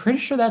pretty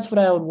sure that's what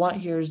I would want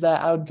here, is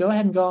that I would go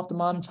ahead and go off the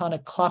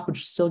monotonic clock,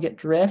 which still get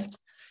drift.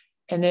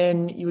 And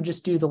then you would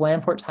just do the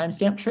Lamport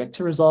timestamp trick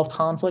to resolve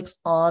conflicts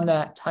on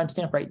that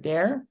timestamp right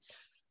there.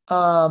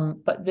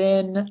 But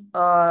then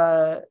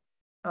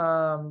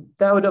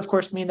that would of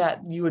course mean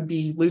that you would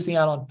be losing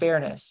out on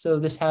fairness. So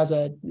this has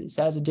a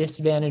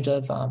disadvantage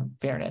of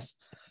fairness,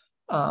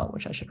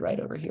 which I should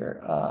write over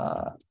here.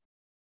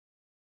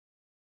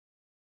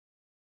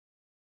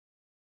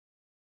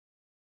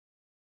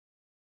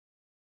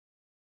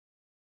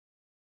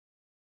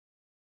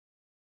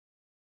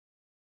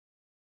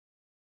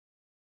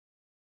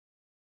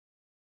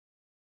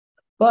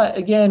 But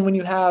again, when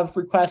you have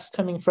requests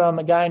coming from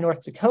a guy in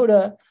North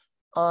Dakota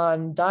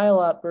on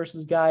dial-up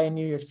versus a guy in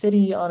New York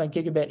City on a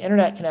gigabit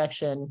internet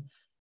connection,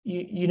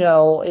 you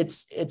know,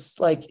 it's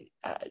like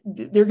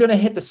they're going to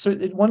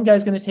hit one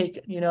guy's going to take,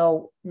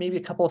 maybe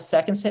a couple of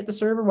seconds to hit the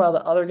server, while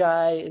the other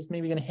guy is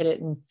maybe going to hit it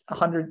in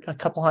a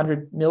couple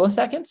hundred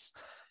milliseconds.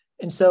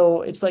 And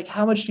so it's like,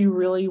 how much do you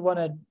really want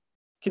to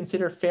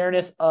consider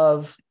fairness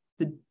of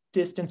the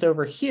distance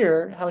over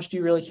here? How much do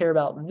you really care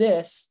about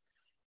this,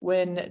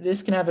 when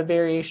this can have a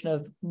variation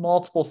of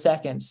multiple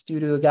seconds due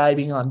to a guy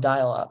being on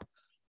dial-up?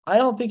 I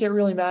don't think it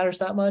really matters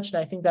that much. And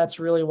I think that's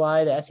really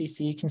why the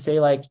SEC can say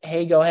like,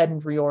 hey, go ahead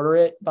and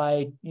reorder it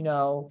by,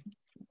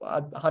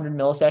 100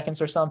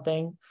 milliseconds or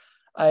something.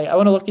 I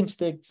want to look into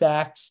the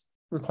exact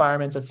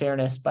requirements of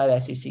fairness by the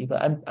SEC,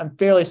 but I'm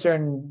fairly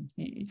certain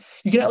you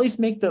can at least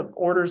make the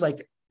orders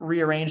like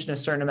rearranged in a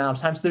certain amount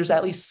of time. So there's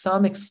at least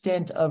some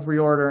extent of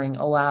reordering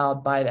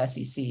allowed by the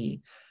SEC.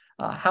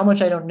 How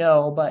much I don't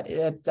know, but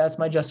that's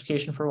my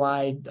justification for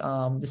why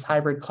this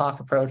hybrid clock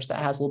approach that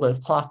has a little bit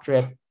of clock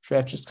drift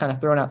just kind of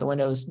thrown out the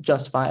window is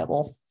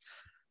justifiable.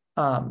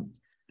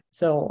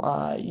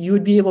 So you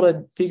would be able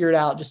to figure it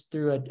out just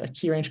through a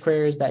key range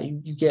query, is that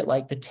you get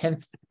like the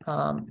 10th,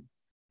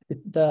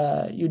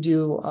 you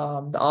do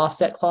the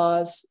offset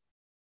clause,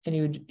 and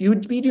you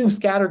would be doing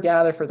scatter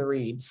gather for the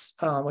reads,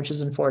 which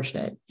is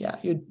unfortunate. Yeah,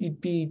 you'd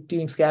be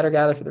doing scatter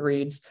gather for the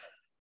reads.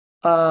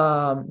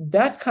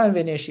 That's kind of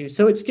an issue.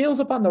 So it scales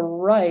up on the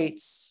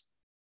writes,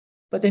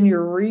 but then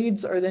your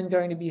reads are then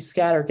going to be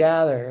scatter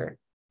gather.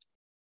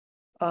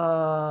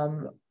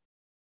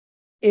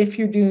 If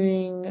you're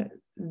doing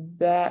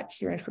that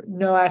here,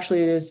 no,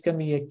 actually it is going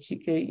to be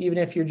even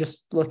if you're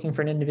just looking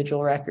for an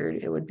individual record,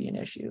 it would be an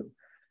issue.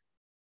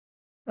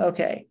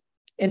 Okay,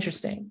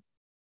 interesting.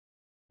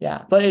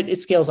 Yeah, but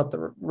it scales up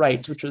the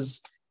writes, which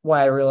was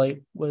why I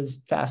really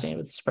was fascinated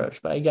with this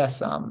approach. But I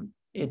guess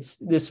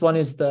this one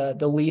is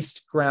the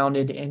least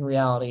grounded in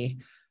reality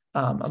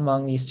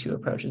among these two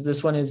approaches.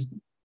 This one is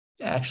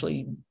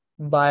actually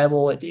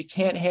viable. It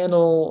can't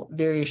handle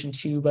variation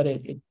 2, but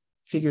it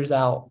figures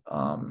out,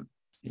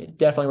 it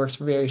definitely works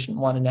for variation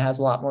 1, and it has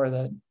a lot more of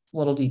the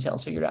little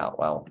details figured out.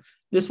 Well,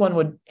 this one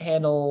would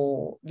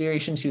handle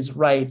variation two's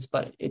writes,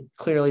 but it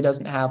clearly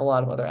doesn't have a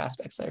lot of other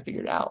aspects that I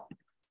figured out.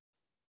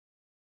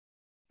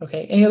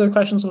 Okay, any other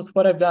questions with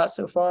what I've got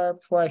so far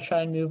before I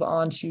try and move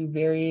on to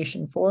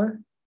variation 4?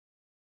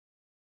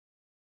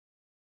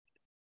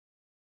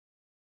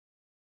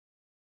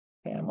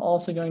 Okay, I'm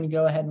also going to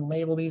go ahead and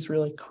label these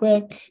really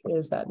quick,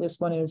 is that this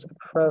one is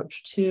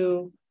approach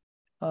 2.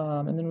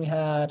 And then we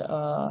had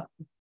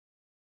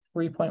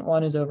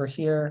 3.1 is over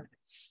here.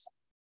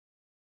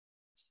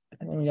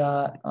 And then we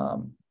got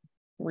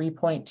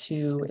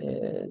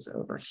 3.2 is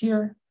over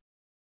here.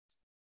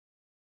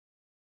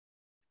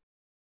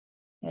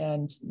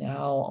 And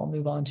now I'll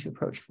move on to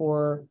approach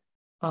 4.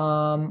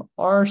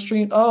 Our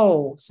stream,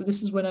 oh, so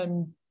this is when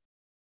I'm,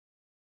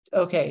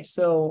 okay,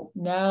 so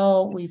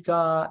now we've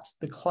got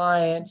the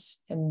client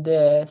and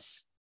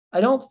this.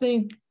 I don't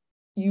think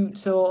you,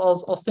 so I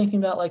was thinking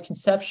about like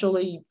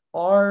conceptually,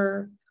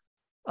 our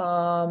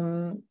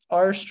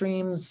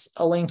streams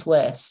a linked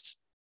list.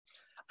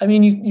 I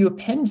mean, you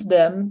append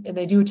them and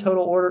they do a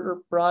total order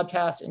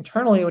broadcast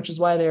internally, which is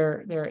why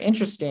they're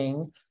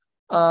interesting.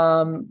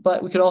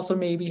 But we could also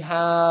maybe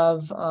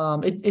have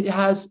it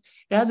has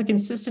a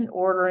consistent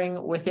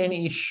ordering within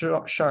each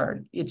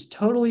shard. It's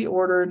totally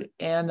ordered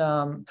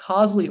and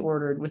causally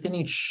ordered within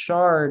each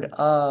shard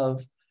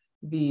of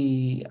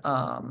the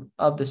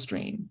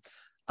stream.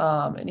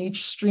 And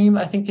each stream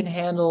I think can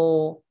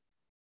handle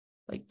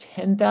like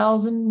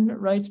 10,000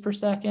 writes per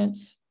second.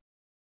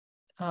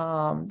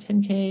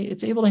 10K.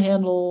 It's able to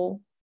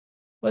handle.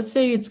 Let's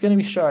say it's going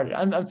to be sharded.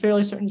 I'm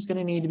fairly certain it's going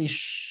to need to be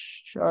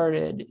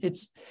sharded.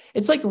 It's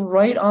like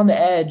right on the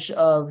edge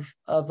of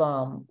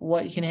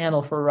what you can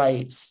handle for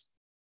writes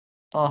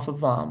off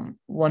of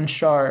one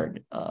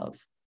shard of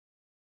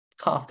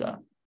Kafka.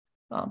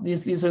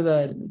 These are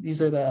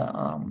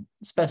the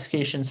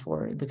specifications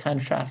for the kind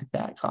of traffic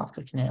that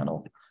Kafka can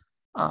handle.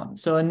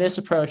 So in this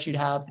approach, you'd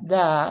have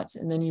that,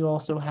 and then you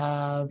also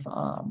have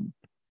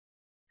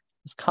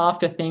this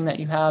Kafka thing that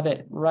you have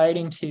it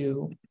writing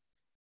to,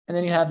 and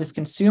then you have this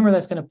consumer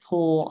that's going to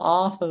pull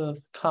off of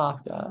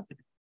Kafka.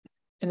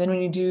 And then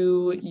when you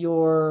do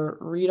your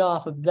read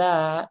off of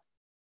that,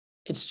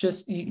 it's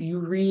just, you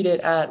read it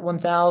at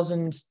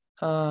 1,000,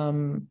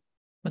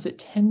 was it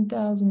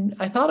 10,000?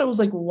 I thought it was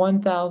like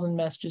 1,000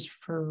 messages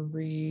per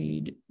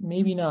read,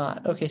 maybe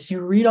not. Okay, so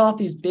you read off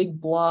these big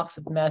blocks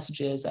of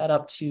messages at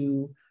up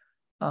to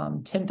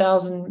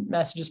 10,000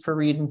 messages per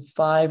read and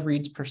 5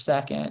 reads per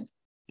second.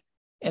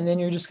 And then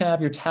you're just gonna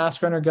have your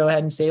task runner go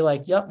ahead and say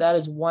like, yep, that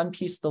is one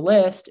piece of the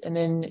list. And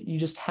then you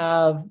just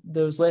have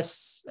those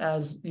lists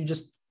as you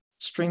just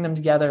string them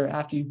together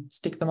after you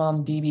stick them on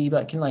DB,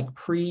 but can like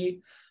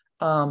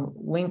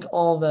link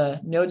all the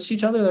nodes to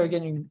each other that are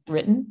getting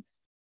written.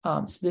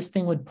 So this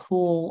thing would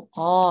pull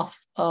off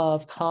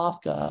of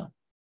Kafka.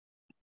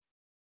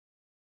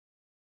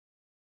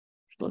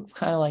 It looks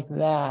kind of like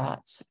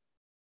that.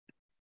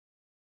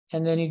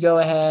 And then you go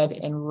ahead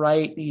and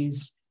write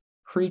these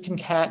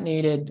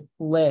pre-concatenated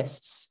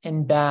lists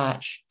in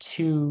batch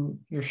to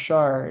your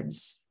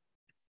shards.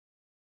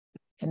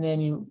 And then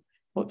you,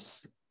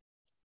 whoops.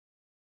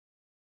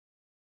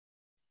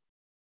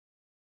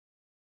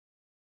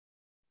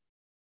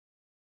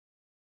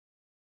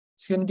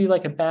 It's going to do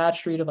like a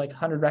batch read of like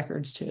 100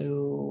 records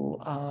to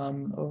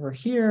over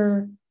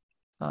here,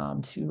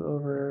 to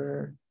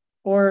over,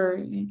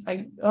 or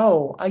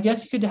I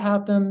guess you could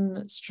have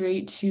them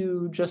straight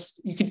to just,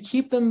 you could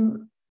keep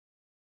them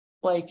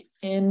like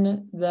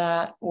in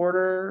that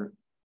order,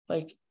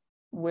 like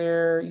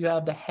where you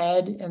have the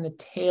head and the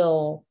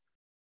tail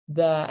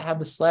that have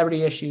the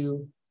celebrity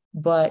issue,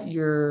 but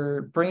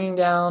you're bringing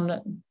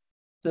down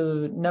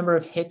the number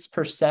of hits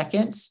per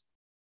second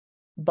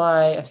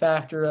by a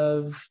factor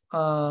of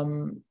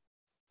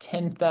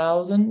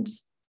 10,000.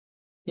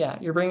 Yeah,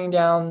 you're bringing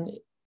down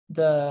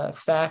the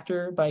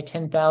factor by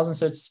 10,000.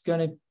 So it's going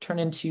to turn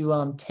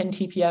into 10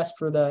 TPS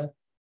for the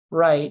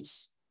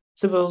writes.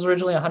 So if it was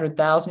originally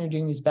 100,000, you're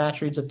doing these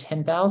batch reads of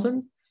 10,000.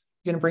 You're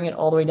going to bring it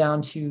all the way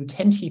down to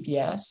 10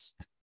 TPS.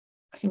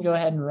 I can go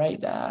ahead and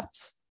write that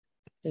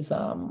is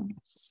 100K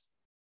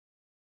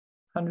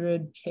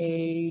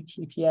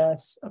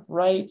TPS of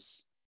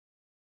writes.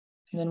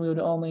 And then we would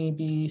only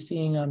be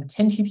seeing 10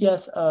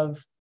 TPS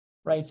of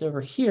writes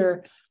over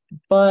here,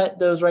 but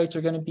those writes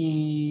are going to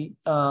be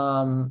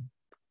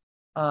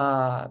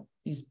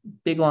these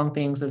big long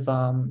things of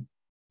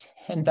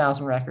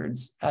 10,000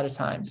 records at a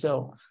time.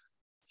 So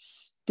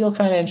still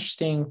kind of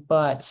interesting,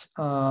 but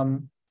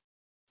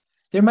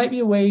there might be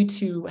a way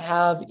to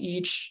have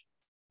each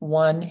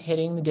one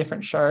hitting the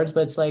different shards,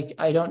 but it's like,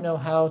 I don't know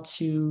how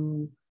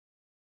to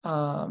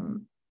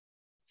handle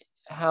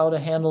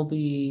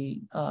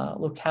the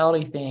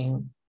locality thing.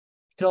 You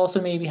could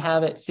also maybe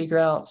have it figure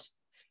out,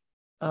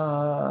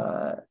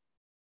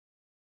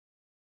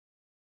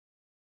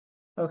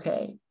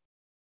 okay.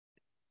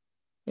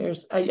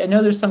 I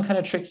know there's some kind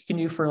of trick you can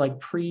do for like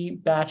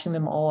pre-batching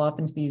them all up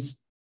into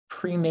these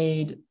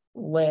pre-made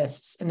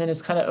lists, and then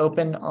it's kind of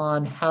open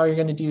on how you're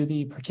going to do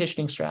the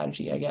partitioning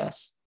strategy, I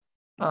guess.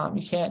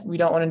 We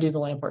don't want to do the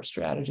Lamport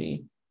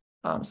strategy.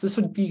 So this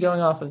would be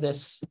going off of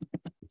this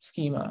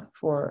schema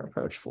for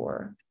approach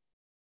 4.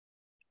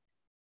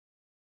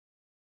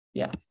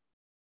 Yeah.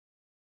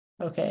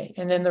 Okay,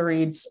 and then the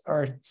reads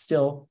are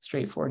still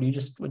straightforward. You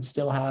just would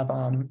still have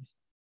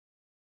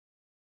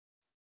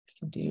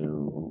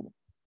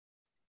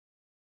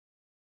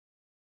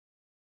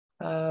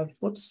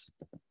whoops,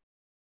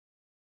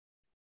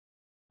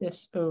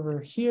 this over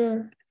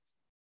here.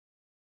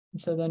 And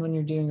so then when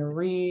you're doing a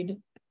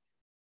read,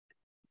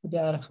 the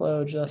data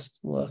flow just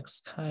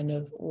looks kind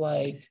of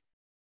like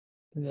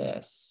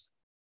this.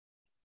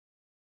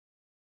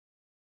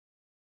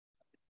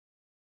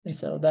 And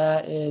so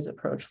that is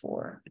approach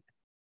 4.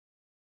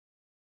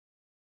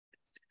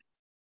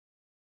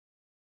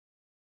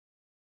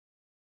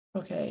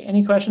 Okay,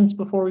 any questions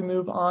before we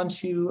move on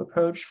to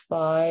approach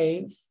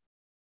 5?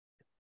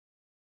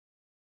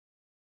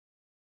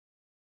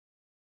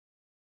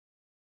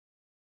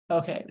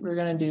 Okay, we're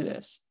going to do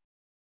this.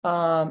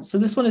 So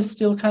this one is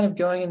still kind of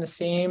going in the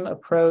same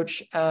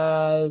approach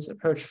as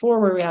approach 4,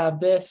 where we have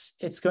this.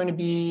 It's going to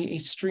be a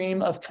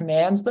stream of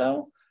commands,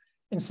 though.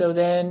 And so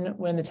then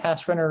when the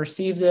task runner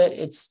receives it,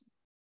 it's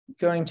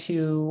going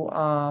to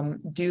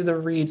do the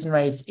reads and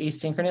writes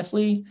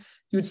asynchronously.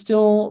 You would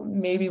still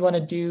maybe want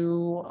to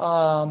do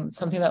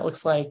something that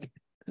looks like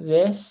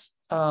this,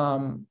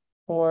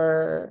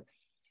 or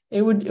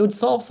it would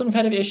solve some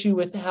kind of issue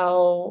with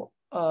how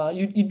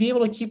you'd be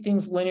able to keep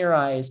things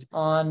linearized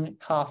on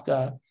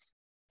Kafka.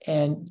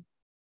 And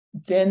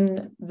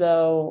then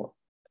though,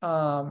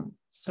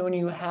 so when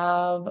you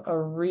have a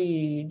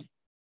read,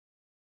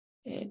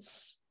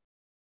 it's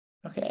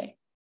okay.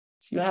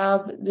 So you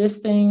have this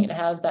thing, it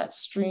has that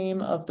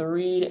stream of the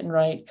read and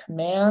write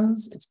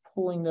commands. It's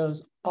pulling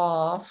those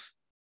off.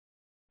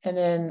 And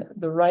then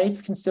the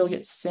writes can still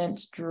get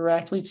sent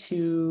directly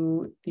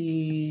to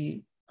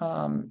the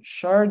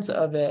shards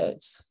of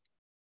it.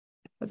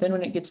 But then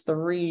when it gets the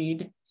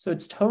read, so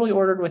it's totally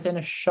ordered within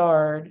a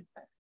shard.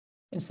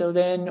 And so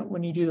then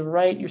when you do the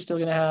write, you're still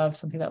going to have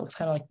something that looks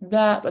kind of like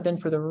that. But then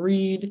for the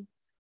read,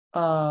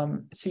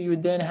 so you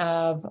would then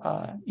have,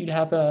 you'd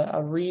have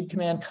a read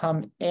command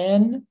come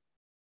in,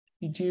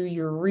 you do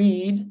your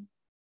read,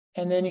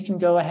 and then you can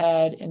go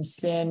ahead and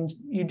send,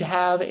 you'd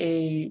have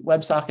a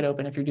WebSocket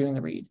open if you're doing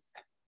the read.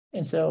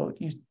 And so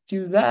you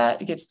do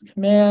that, it gets the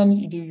command,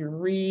 you do your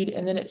read,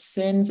 and then it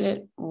sends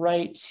it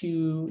right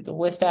to the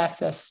list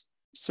access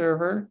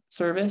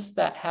service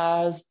that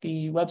has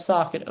the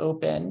WebSocket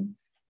open,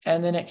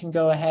 and then it can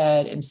go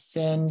ahead and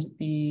send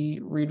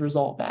the read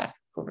result back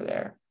over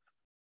there.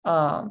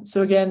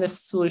 So again,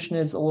 this solution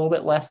is a little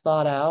bit less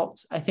thought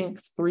out. I think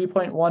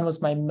 3.1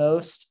 was my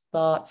most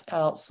thought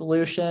out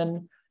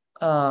solution,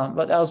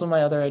 but that was one of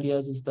my other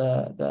ideas, is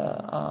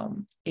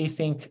the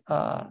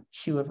async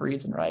queue of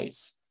reads and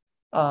writes.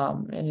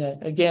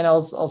 And again, I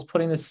was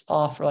putting this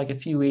off for like a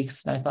few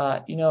weeks, and I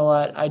thought, you know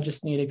what, I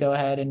just need to go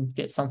ahead and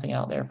get something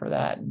out there for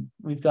that. And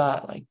we've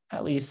got like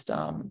at least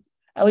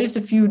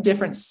a few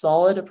different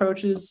solid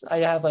approaches. I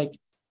have like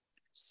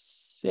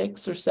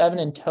 6 or 7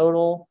 in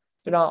total.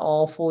 They're not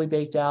all fully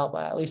baked out,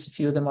 but at least a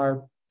few of them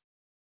are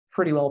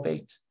pretty well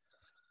baked.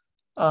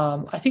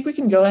 I think we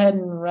can go ahead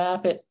and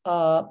wrap it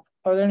up.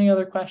 Are there any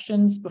other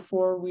questions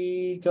before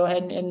we go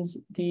ahead and end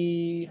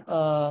the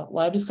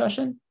live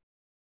discussion?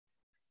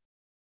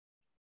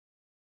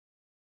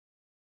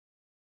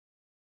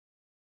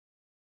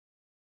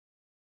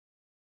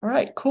 All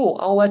right, cool.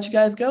 I'll let you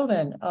guys go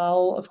then.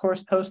 I'll, of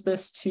course, post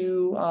this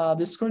to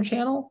Discord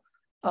channel,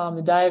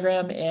 the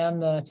diagram and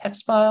the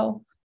text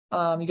file.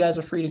 You guys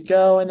are free to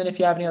go. And then if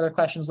you have any other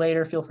questions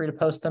later, feel free to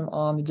post them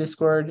on the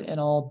Discord, and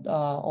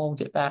I'll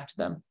get back to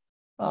them.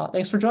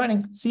 Thanks for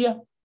joining. See ya.